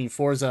difference between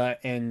Forza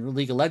and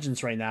League of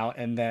Legends right now,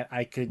 and that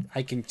I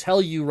can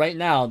tell you right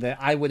now that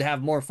I would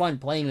have more fun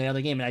playing the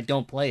other game, and I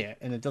don't play it,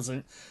 and it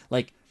doesn't,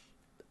 like,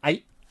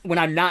 when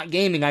I'm not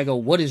gaming, I go,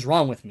 what is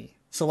wrong with me?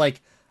 So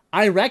like,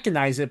 I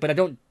recognize it, but I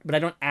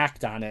don't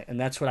act on it, and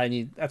that's what I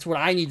need. That's what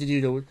I need to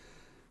do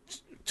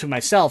to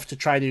myself to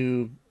try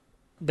to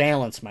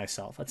balance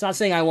myself. It's not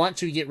saying I want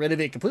to get rid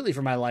of it completely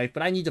from my life,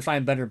 but I need to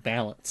find better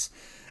balance,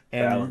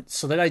 and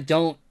so that I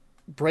don't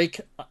break.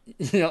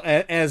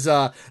 As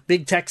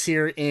Big Tex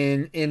here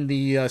in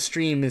the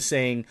stream is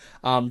saying,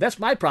 that's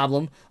my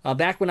problem.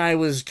 Back when I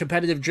was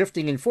competitive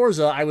drifting in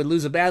Forza, I would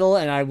lose a battle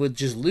and I would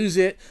just lose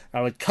it.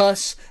 I would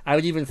cuss. I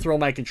would even throw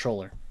my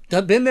controller.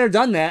 Been there,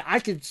 done that. I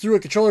could threw a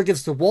controller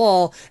against the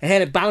wall and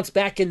had it bounce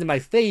back into my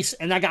face,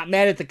 and I got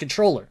mad at the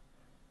controller.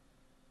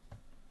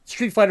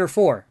 Street Fighter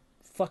 4.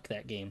 Fuck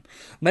that game.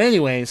 But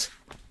anyways,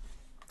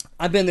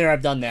 I've been there,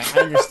 I've done that.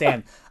 I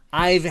understand.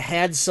 I've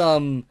had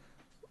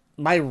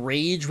my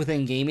rage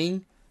within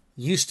gaming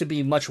used to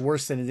be much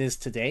worse than it is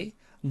today.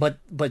 But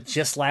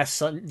just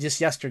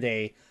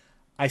yesterday,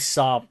 I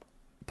saw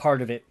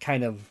part of it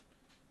kind of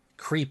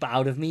creep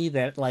out of me,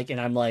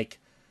 and I'm like,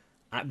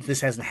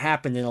 this hasn't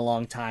happened in a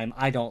long time.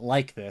 I don't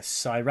like this.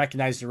 So I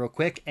recognized it real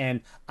quick,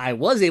 and I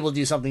was able to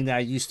do something that I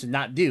used to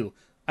not do.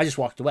 I just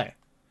walked away.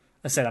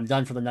 I said, I'm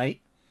done for the night.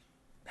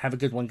 Have a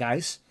good one,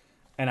 guys.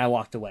 And I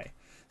walked away.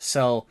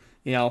 So,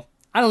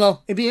 I don't know.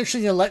 It'd be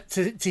interesting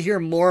to hear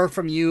more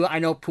from you. I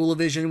know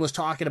Poolavision was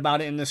talking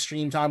about it in the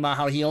stream, talking about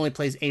how he only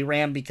plays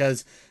ARAM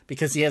because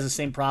he has the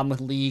same problem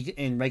with League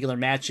in regular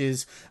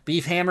matches.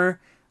 Beefhammer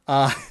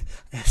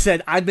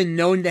said, I've been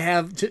known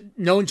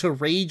to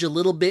rage a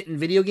little bit in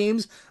video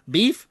games.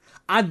 Beef,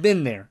 I've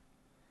been there.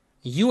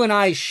 You and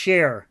I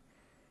share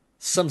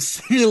some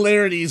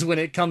similarities when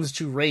it comes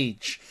to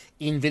rage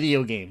in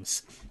video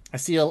games. I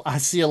see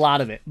a lot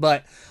of it.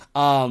 But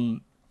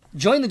join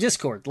the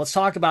Discord. Let's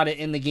talk about it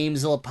in the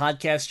Gamezilla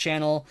podcast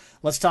channel.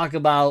 Let's talk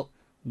about,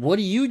 what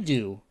do you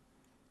do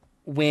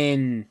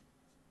when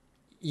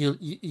you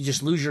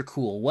just lose your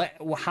cool?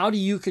 How do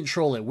you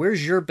control it?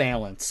 Where's your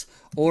balance?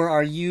 Or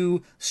are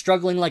you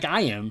struggling like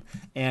I am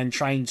and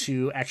trying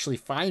to actually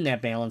find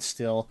that balance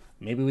still?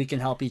 Maybe we can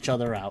help each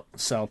other out.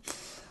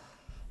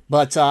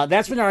 But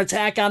that's been our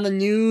attack on the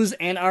news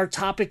and our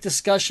topic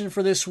discussion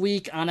for this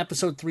week on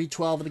episode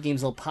 312 of the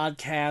Gamezilla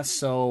podcast.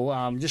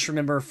 So just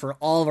remember, for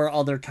all of our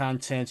other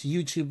content,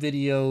 YouTube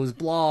videos,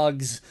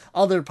 blogs,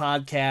 other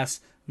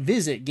podcasts,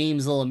 visit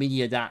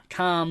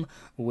GamezillaMedia.com,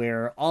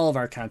 where all of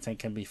our content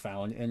can be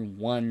found in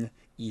one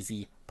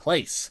easy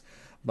place.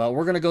 But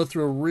we're going to go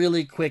through a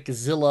really quick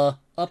Zilla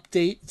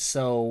update.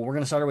 So we're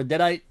going to start it with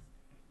Deadite.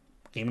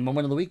 Gaming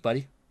moment of the week,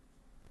 buddy.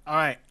 All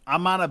right,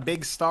 I'm on a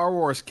big Star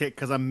Wars kick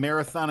because I'm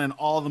marathoning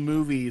all the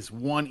movies,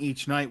 one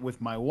each night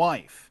with my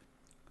wife.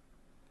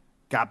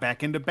 Got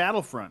back into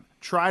Battlefront.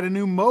 Tried a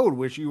new mode,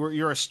 which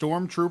you're a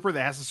stormtrooper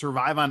that has to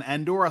survive on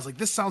Endor. I was like,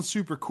 this sounds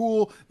super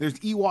cool. There's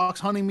Ewoks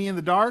hunting me in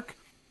the dark.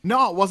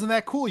 No, it wasn't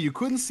that cool. You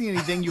couldn't see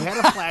anything. You had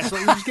a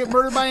flashlight. You just get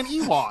murdered by an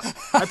Ewok.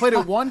 I played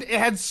it it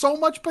had so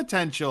much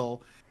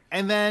potential.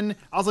 And then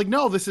I was like,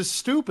 no, this is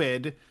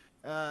stupid.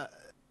 I'll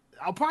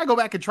probably go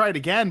back and try it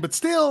again, but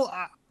still...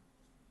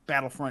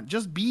 Battlefront,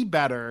 just be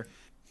better.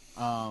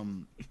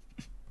 And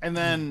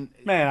then,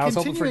 man, I was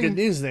hoping for good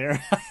news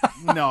there.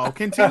 No,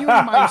 continuing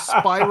my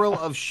spiral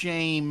of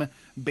shame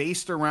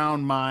based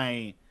around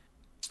my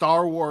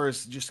Star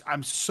Wars.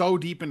 I'm so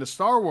deep into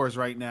Star Wars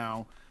right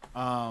now.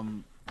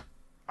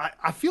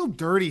 I feel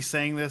dirty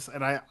saying this,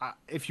 and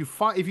if you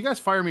guys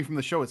fire me from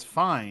the show, it's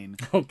fine.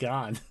 Oh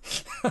God.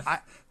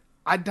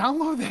 I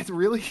downloaded that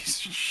really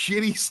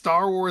shitty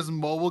Star Wars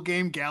mobile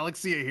game,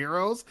 Galaxy of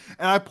Heroes,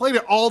 and I played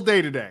it all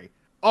day today.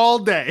 All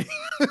day.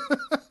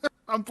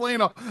 I'm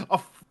playing a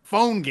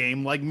phone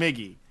game like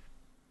Miggy.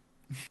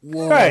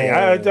 Whoa.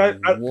 Hey,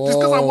 just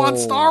because I want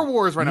Star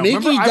Wars right now.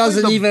 Miggy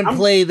doesn't even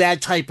play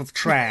that type of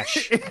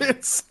trash.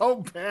 It's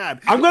so bad.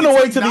 I'm going to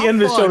wait to the end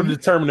of the show to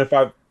determine if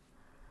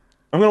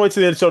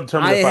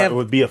it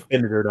would be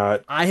offended or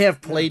not. I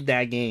have played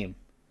that game.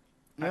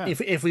 Yeah.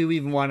 If we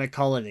even want to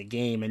call it a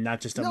game and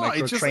not just a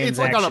microtransaction. It's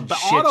like an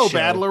auto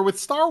battler with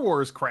Star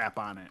Wars crap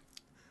on it.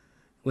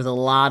 With a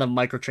lot of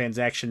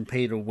microtransaction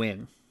pay to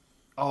win.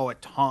 Oh, a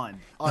ton.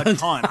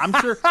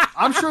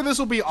 I'm sure this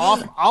will be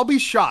off. I'll be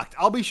shocked.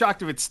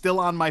 If it's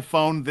still on my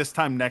phone this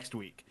time next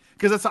week.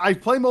 Because I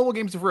play mobile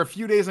games for a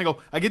few days and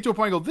I get to a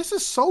point and go, this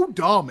is so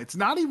dumb. It's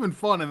not even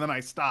fun. And then I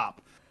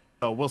stop.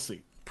 So we'll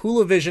see.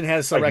 Pulavision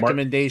has a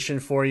recommendation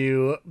for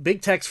you.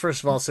 Big Tex,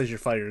 first of all, says you're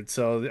fired.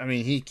 So, I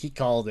mean, he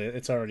called it.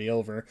 It's already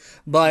over.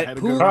 But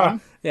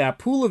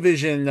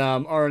Pulavision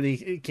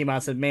already came out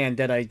and said, man,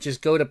 Deadeye,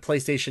 just go to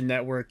PlayStation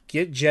Network,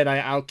 get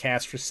Jedi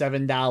Outcast for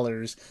 $7,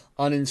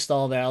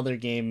 uninstall that other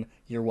game.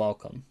 You're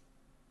welcome.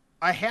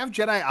 I have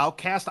Jedi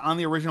Outcast on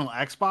the original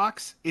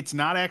Xbox. It's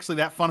not actually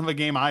that fun of a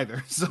game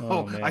either.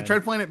 So I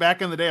tried playing it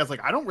back in the day. I was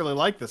like, I don't really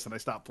like this, and I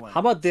stopped playing. How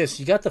about this?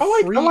 You got the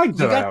free.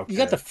 You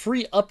got the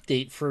free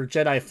update for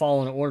Jedi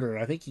Fallen Order.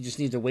 I think you just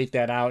need to wait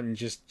that out and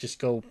just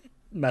go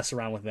mess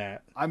around with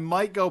that. I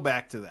might go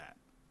back to that.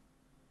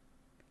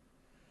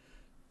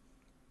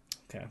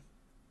 Okay.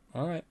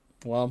 All right.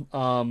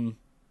 Well,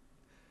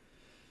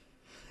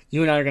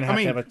 you and I are gonna have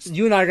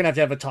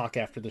to have a talk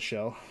after the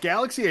show.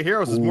 Galaxy of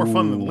Heroes is more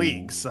fun than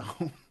League, so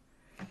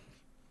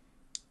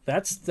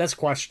that's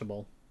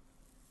questionable.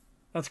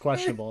 That's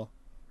questionable.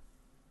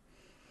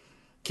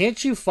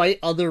 Can't you fight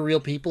other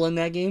real people in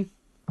that game?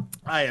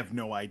 I have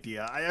no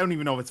idea. I don't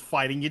even know if it's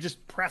fighting. You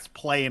just press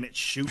play and it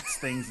shoots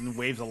things and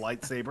waves a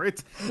lightsaber.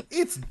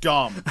 It's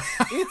dumb.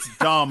 It's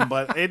dumb,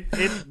 but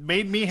it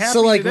made me happy.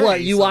 So like today,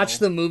 what? You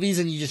watched the movies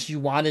and you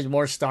wanted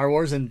more Star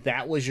Wars and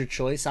that was your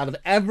choice? Out of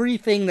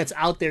everything that's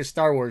out there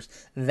Star Wars,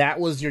 that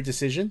was your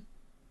decision?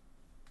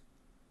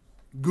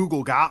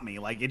 Google got me.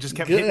 Like, it just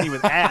kept hitting me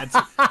with ads.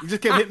 I was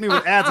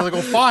like,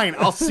 oh, fine,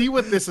 I'll see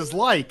what this is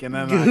like. And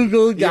then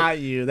Google got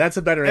you. That's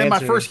a better answer. And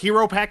my first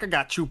hero pack, I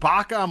got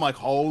Chewbacca. I'm like,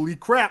 holy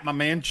crap, my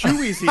man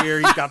Chewie's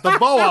here. He's got the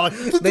bow. I'm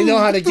like, they know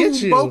how to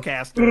get you.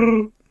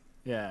 Bowcaster.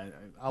 Yeah,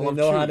 they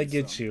know how to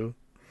get you.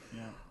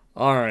 Yeah.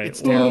 All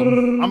right.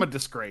 I'm a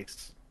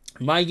disgrace.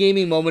 My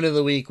gaming moment of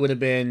the week would have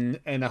been,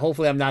 and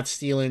hopefully I'm not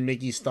stealing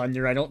Mickey's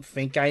thunder. I don't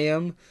think I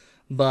am,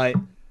 but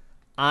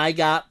I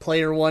got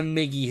Player One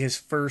Miggy his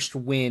first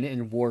win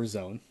in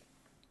Warzone.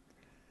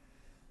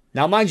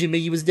 Now, mind you,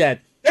 Miggy was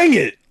dead. Dang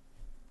it!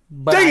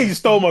 You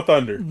stole my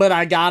thunder. But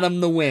I got him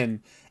the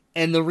win.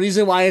 And the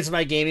reason why it's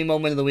my gaming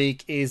moment of the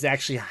week is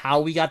actually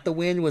how we got the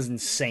win was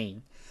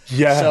insane.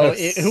 Yes. So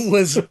it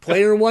was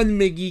Player One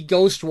Miggy,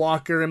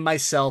 Ghostwalker, and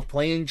myself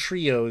playing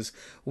trios.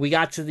 We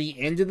got to the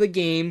end of the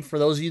game. For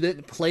those of you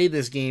that play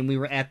this game, we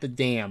were at the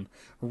dam.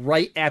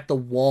 Right at the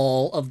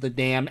wall of the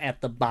dam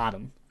at the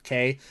bottom.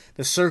 okay?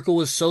 The circle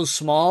was so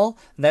small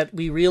that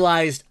we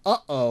realized,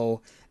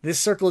 this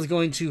circle is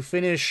going to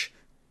finish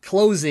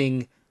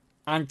closing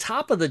on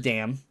top of the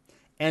dam,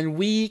 and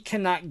we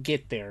cannot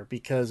get there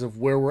because of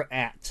where we're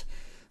at.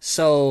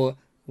 So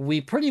we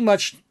pretty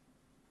much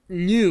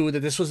knew that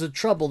this was a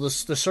trouble. The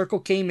circle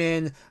came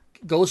in,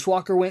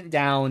 Ghostwalker went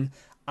down.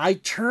 I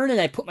turned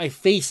and I put my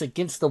face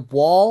against the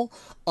wall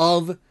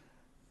of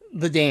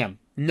the dam,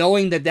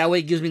 knowing that way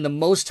it gives me the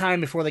most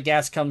time before the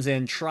gas comes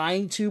in,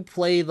 trying to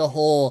play the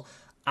whole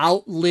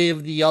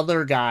outlive the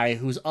other guy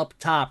who's up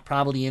top,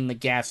 probably in the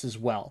gas as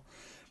well.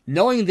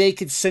 Knowing they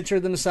could center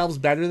themselves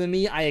better than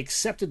me, I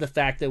accepted the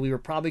fact that we were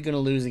probably going to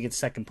lose and get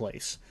second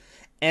place.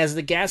 As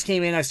the gas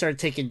came in, I started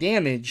taking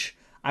damage.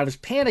 I was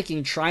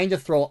panicking, trying to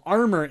throw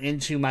armor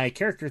into my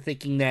character,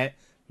 thinking that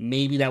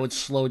maybe that would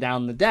slow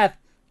down the death.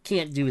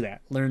 Can't do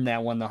that. Learned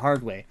that one the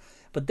hard way.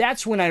 But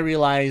that's when I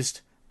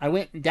realized I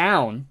went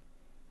down,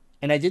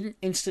 and I didn't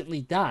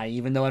instantly die,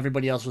 even though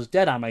everybody else was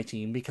dead on my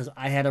team, because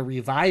I had a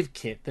revive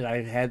kit that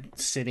I had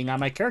sitting on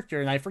my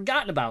character, and I'd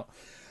forgotten about.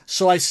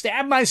 So I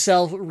stabbed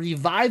myself,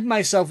 revived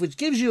myself, which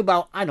gives you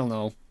about,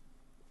 30%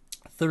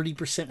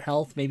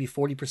 health, maybe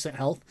 40%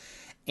 health.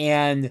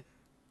 And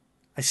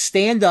I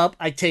stand up,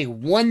 I take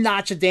one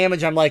notch of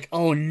damage, I'm like,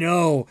 oh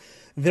no,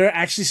 they're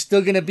actually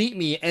still going to beat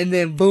me. And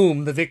then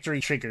boom, the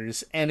victory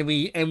triggers, and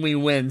we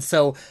win.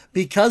 So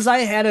because I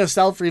had a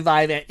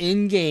self-revive at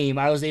in-game,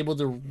 I was able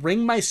to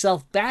bring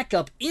myself back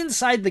up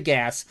inside the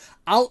gas,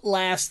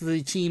 outlast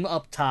the team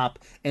up top,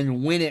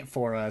 and win it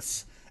for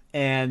us.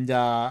 And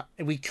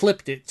we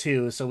clipped it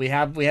too, so we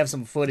have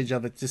some footage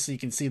of it just so you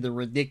can see the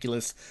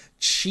ridiculous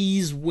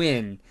cheese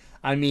win.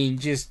 I mean,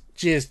 just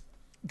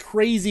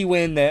crazy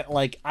win that,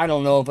 like, I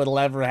don't know if it'll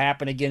ever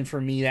happen again for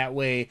me that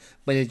way,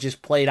 but it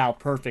just played out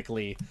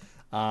perfectly.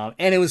 And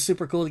it was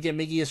super cool to get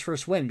Miggy his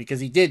first win, because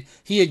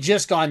he had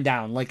just gone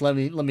down. Like, let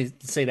me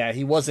say that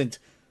he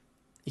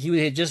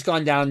had just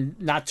gone down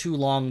not too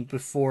long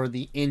before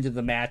the end of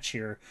the match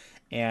here.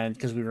 And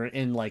because we were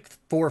in like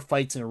 4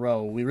 fights in a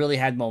row, we really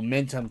had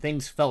momentum.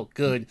 Things felt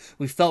good.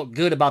 We felt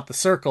good about the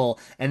circle.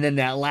 And then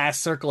that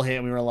last circle hit,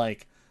 and we were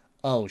like,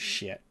 oh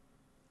shit.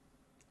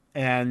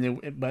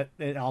 But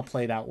it all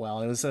played out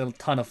well. It was a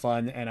ton of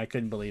fun, and I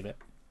couldn't believe it.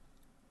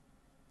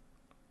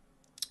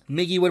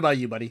 Miggy, what about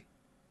you, buddy?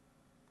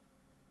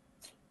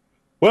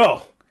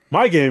 Well,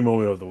 my gaming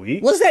moment of the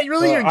week. Was that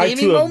really your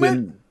gaming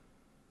moment?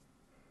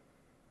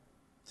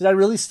 Did I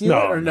really steal it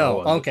or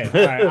no? Okay, all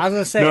right. I was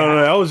gonna say no,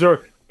 that was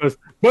your.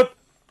 But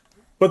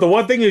the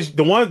one thing is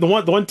the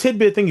one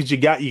tidbit thing is you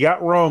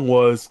got wrong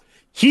was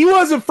he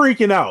wasn't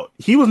freaking out.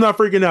 He was not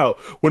freaking out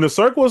when the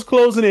circle was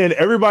closing in.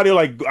 Everybody,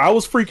 like, I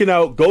was freaking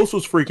out. Ghost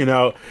was freaking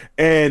out,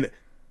 and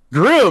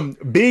Grim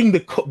being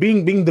the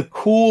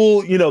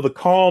cool, the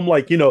calm,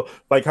 like how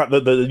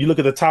you look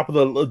at the top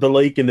of the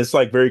lake and it's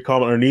like very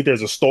calm underneath.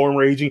 There's a storm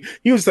raging.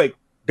 He was like,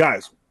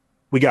 guys,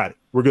 we got it.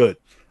 We're good.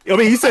 I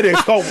mean, he said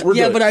it's called.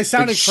 Yeah, but I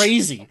sounded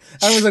crazy.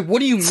 I was like, "What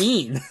do you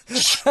mean?"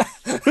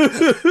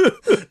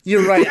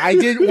 You're right. I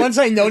did. Once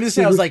I noticed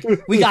it, I was like,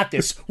 "We got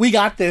this. We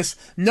got this."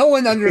 No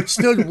one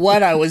understood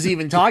what I was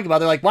even talking about.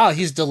 They're like, "Wow,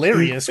 he's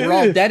delirious. We're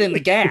all dead in the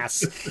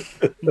gas."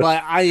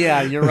 But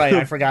you're right.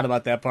 I forgot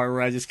about that part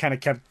where I just kind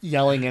of kept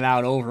yelling it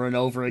out over and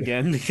over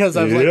again because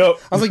I was like,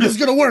 "This is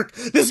gonna work.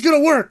 This is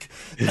gonna work."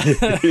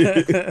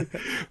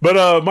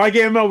 But my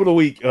game over the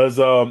week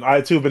is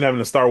I too have been having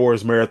a Star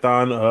Wars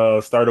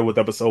marathon. Started with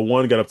episode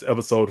 1, got up to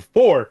episode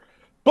 4,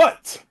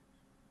 but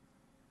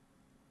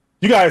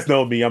you guys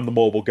know me. I'm the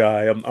mobile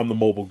guy. I'm the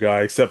mobile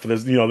guy, except for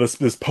this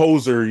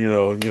poser,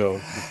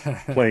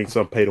 playing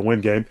some pay to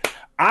win game.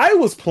 I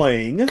was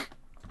playing.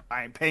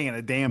 I ain't paying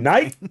a damn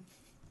night.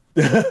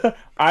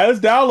 I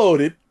was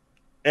downloaded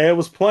and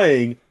was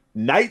playing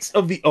Knights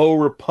of the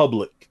Old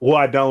Republic. Well,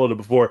 I downloaded it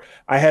before.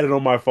 I had it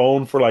on my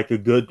phone for like a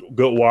good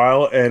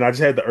while, and I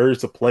just had the urge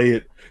to play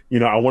it.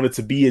 I wanted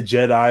to be a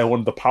Jedi. I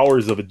wanted the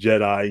powers of a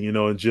Jedi,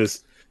 and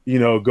just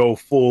go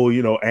full,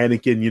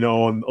 Anakin,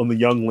 on the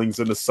younglings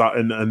and the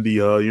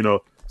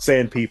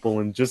sand people,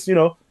 and just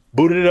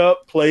booted it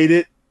up, played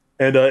it,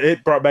 and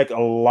it brought back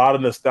a lot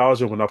of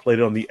nostalgia when I played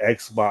it on the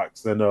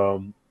Xbox.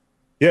 And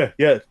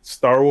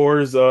Star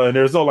Wars, and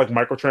there's no like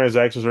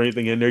microtransactions or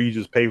anything in there. You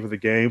just pay for the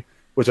game,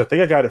 which I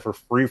think I got it for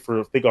free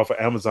off of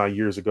Amazon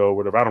years ago or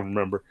whatever. I don't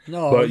remember.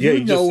 No, but yeah,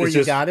 where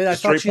you got it. I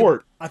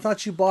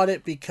thought you bought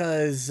it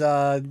because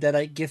that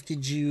I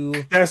gifted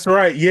you. That's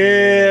right.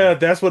 Yeah,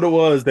 that's what it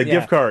was. The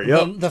gift card.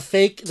 Yep. The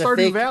fake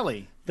Stardew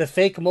Valley. The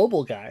fake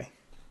mobile guy.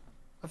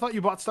 I thought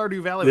you bought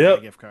Stardew Valley with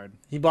a gift card.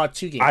 He bought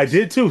 2 games. I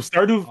did too.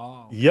 Stardew.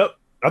 Oh. Yep.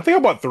 I think I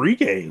bought 3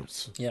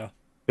 games. Yeah.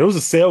 There was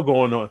a sale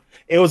going on.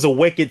 It was a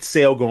wicked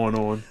sale going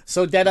on.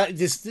 So I don't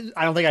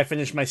think I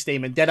finished my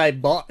statement.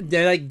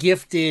 I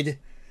gifted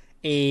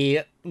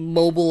a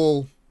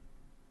mobile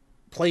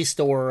Play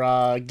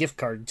Store gift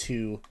card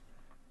to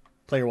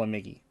Player One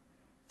Miggy.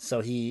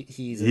 So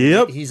he's an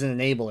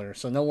enabler.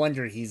 So no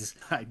wonder he's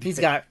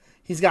got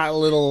a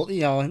little,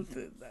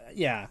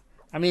 yeah.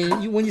 I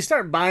mean, when you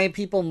start buying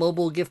people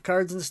mobile gift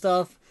cards and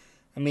stuff,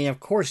 I mean, of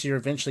course, you're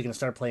eventually going to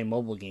start playing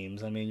mobile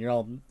games. I mean,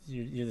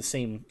 you're the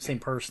same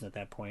person at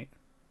that point.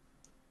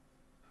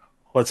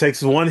 Well, it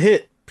takes one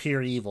hit.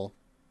 Pure evil.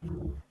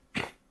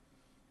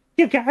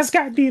 You guys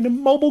got me in the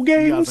mobile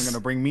games. You guys are going to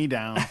bring me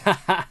down.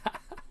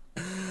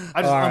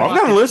 I've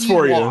got a list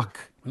for you.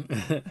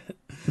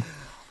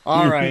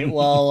 All right.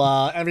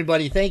 Well,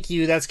 everybody, thank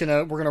you.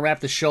 We're gonna wrap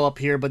the show up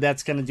here, but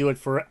that's gonna do it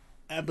for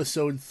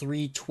episode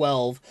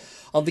 312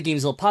 of the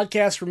Gamezilla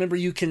podcast. Remember,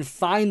 you can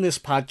find this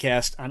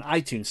podcast on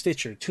iTunes,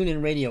 Stitcher,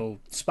 TuneIn Radio,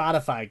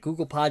 Spotify,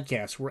 Google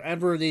Podcasts,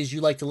 wherever it is you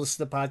like to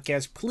listen to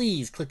podcasts.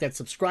 Please click that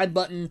subscribe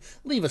button,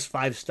 leave us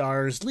 5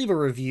 stars, leave a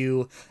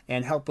review,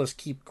 and help us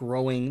keep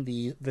growing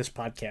this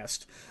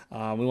podcast.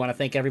 We want to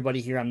thank everybody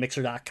here on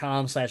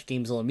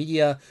Mixer.com/Gamezilla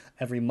Media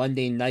every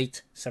Monday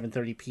night,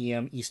 7:30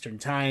 p.m. Eastern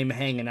Time,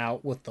 hanging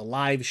out with the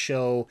live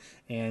show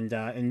and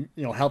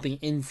helping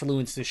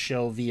influence the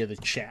show via the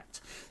chat.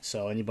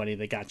 So anybody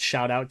that got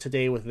shout out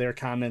today with their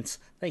comments,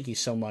 thank you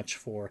so much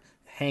for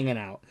hanging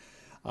out.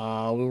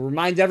 We'll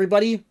remind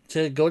everybody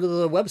to go to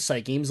the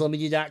website,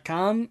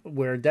 GamezillaMedia.com,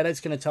 where Deadeye's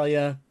going to tell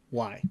you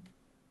why.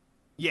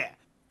 Yeah.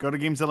 Go to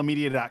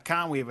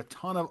GameZillaMedia.com. We have a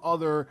ton of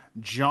other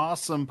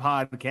jawsome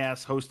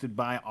podcasts hosted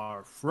by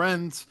our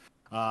friends.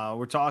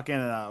 We're talking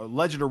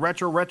Legend of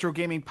Retro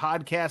Gaming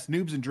Podcast,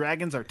 Noobs and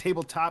Dragons, our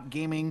tabletop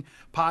gaming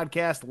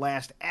podcast,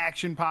 Last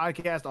Action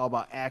Podcast, all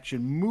about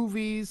action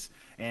movies,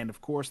 and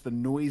of course the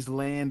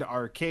Noiseland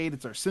Arcade.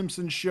 It's our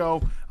Simpsons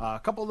show. A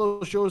couple of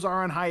those shows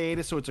are on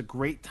hiatus, so it's a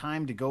great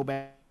time to go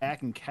back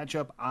and catch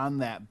up on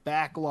that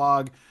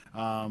backlog.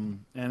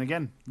 And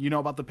again, you know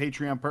about the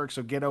Patreon perks,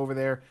 so get over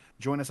there,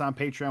 join us on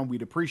Patreon.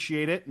 We'd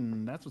appreciate it,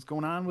 and that's what's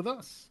going on with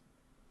us.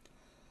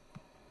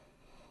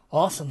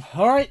 Awesome.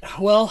 All right.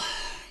 Well,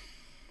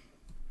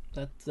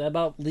 that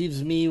about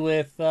leaves me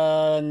with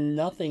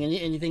nothing.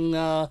 Anything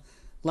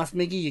left,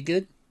 Miggy? You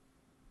good?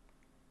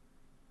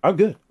 I'm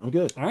good.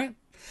 All right.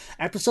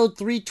 Episode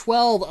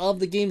 312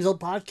 of the Gamezilla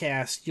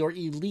podcast, your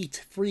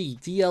elite free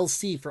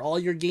DLC for all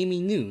your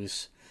gaming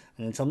news.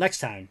 And until next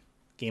time,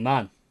 game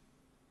on.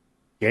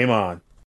 Game on.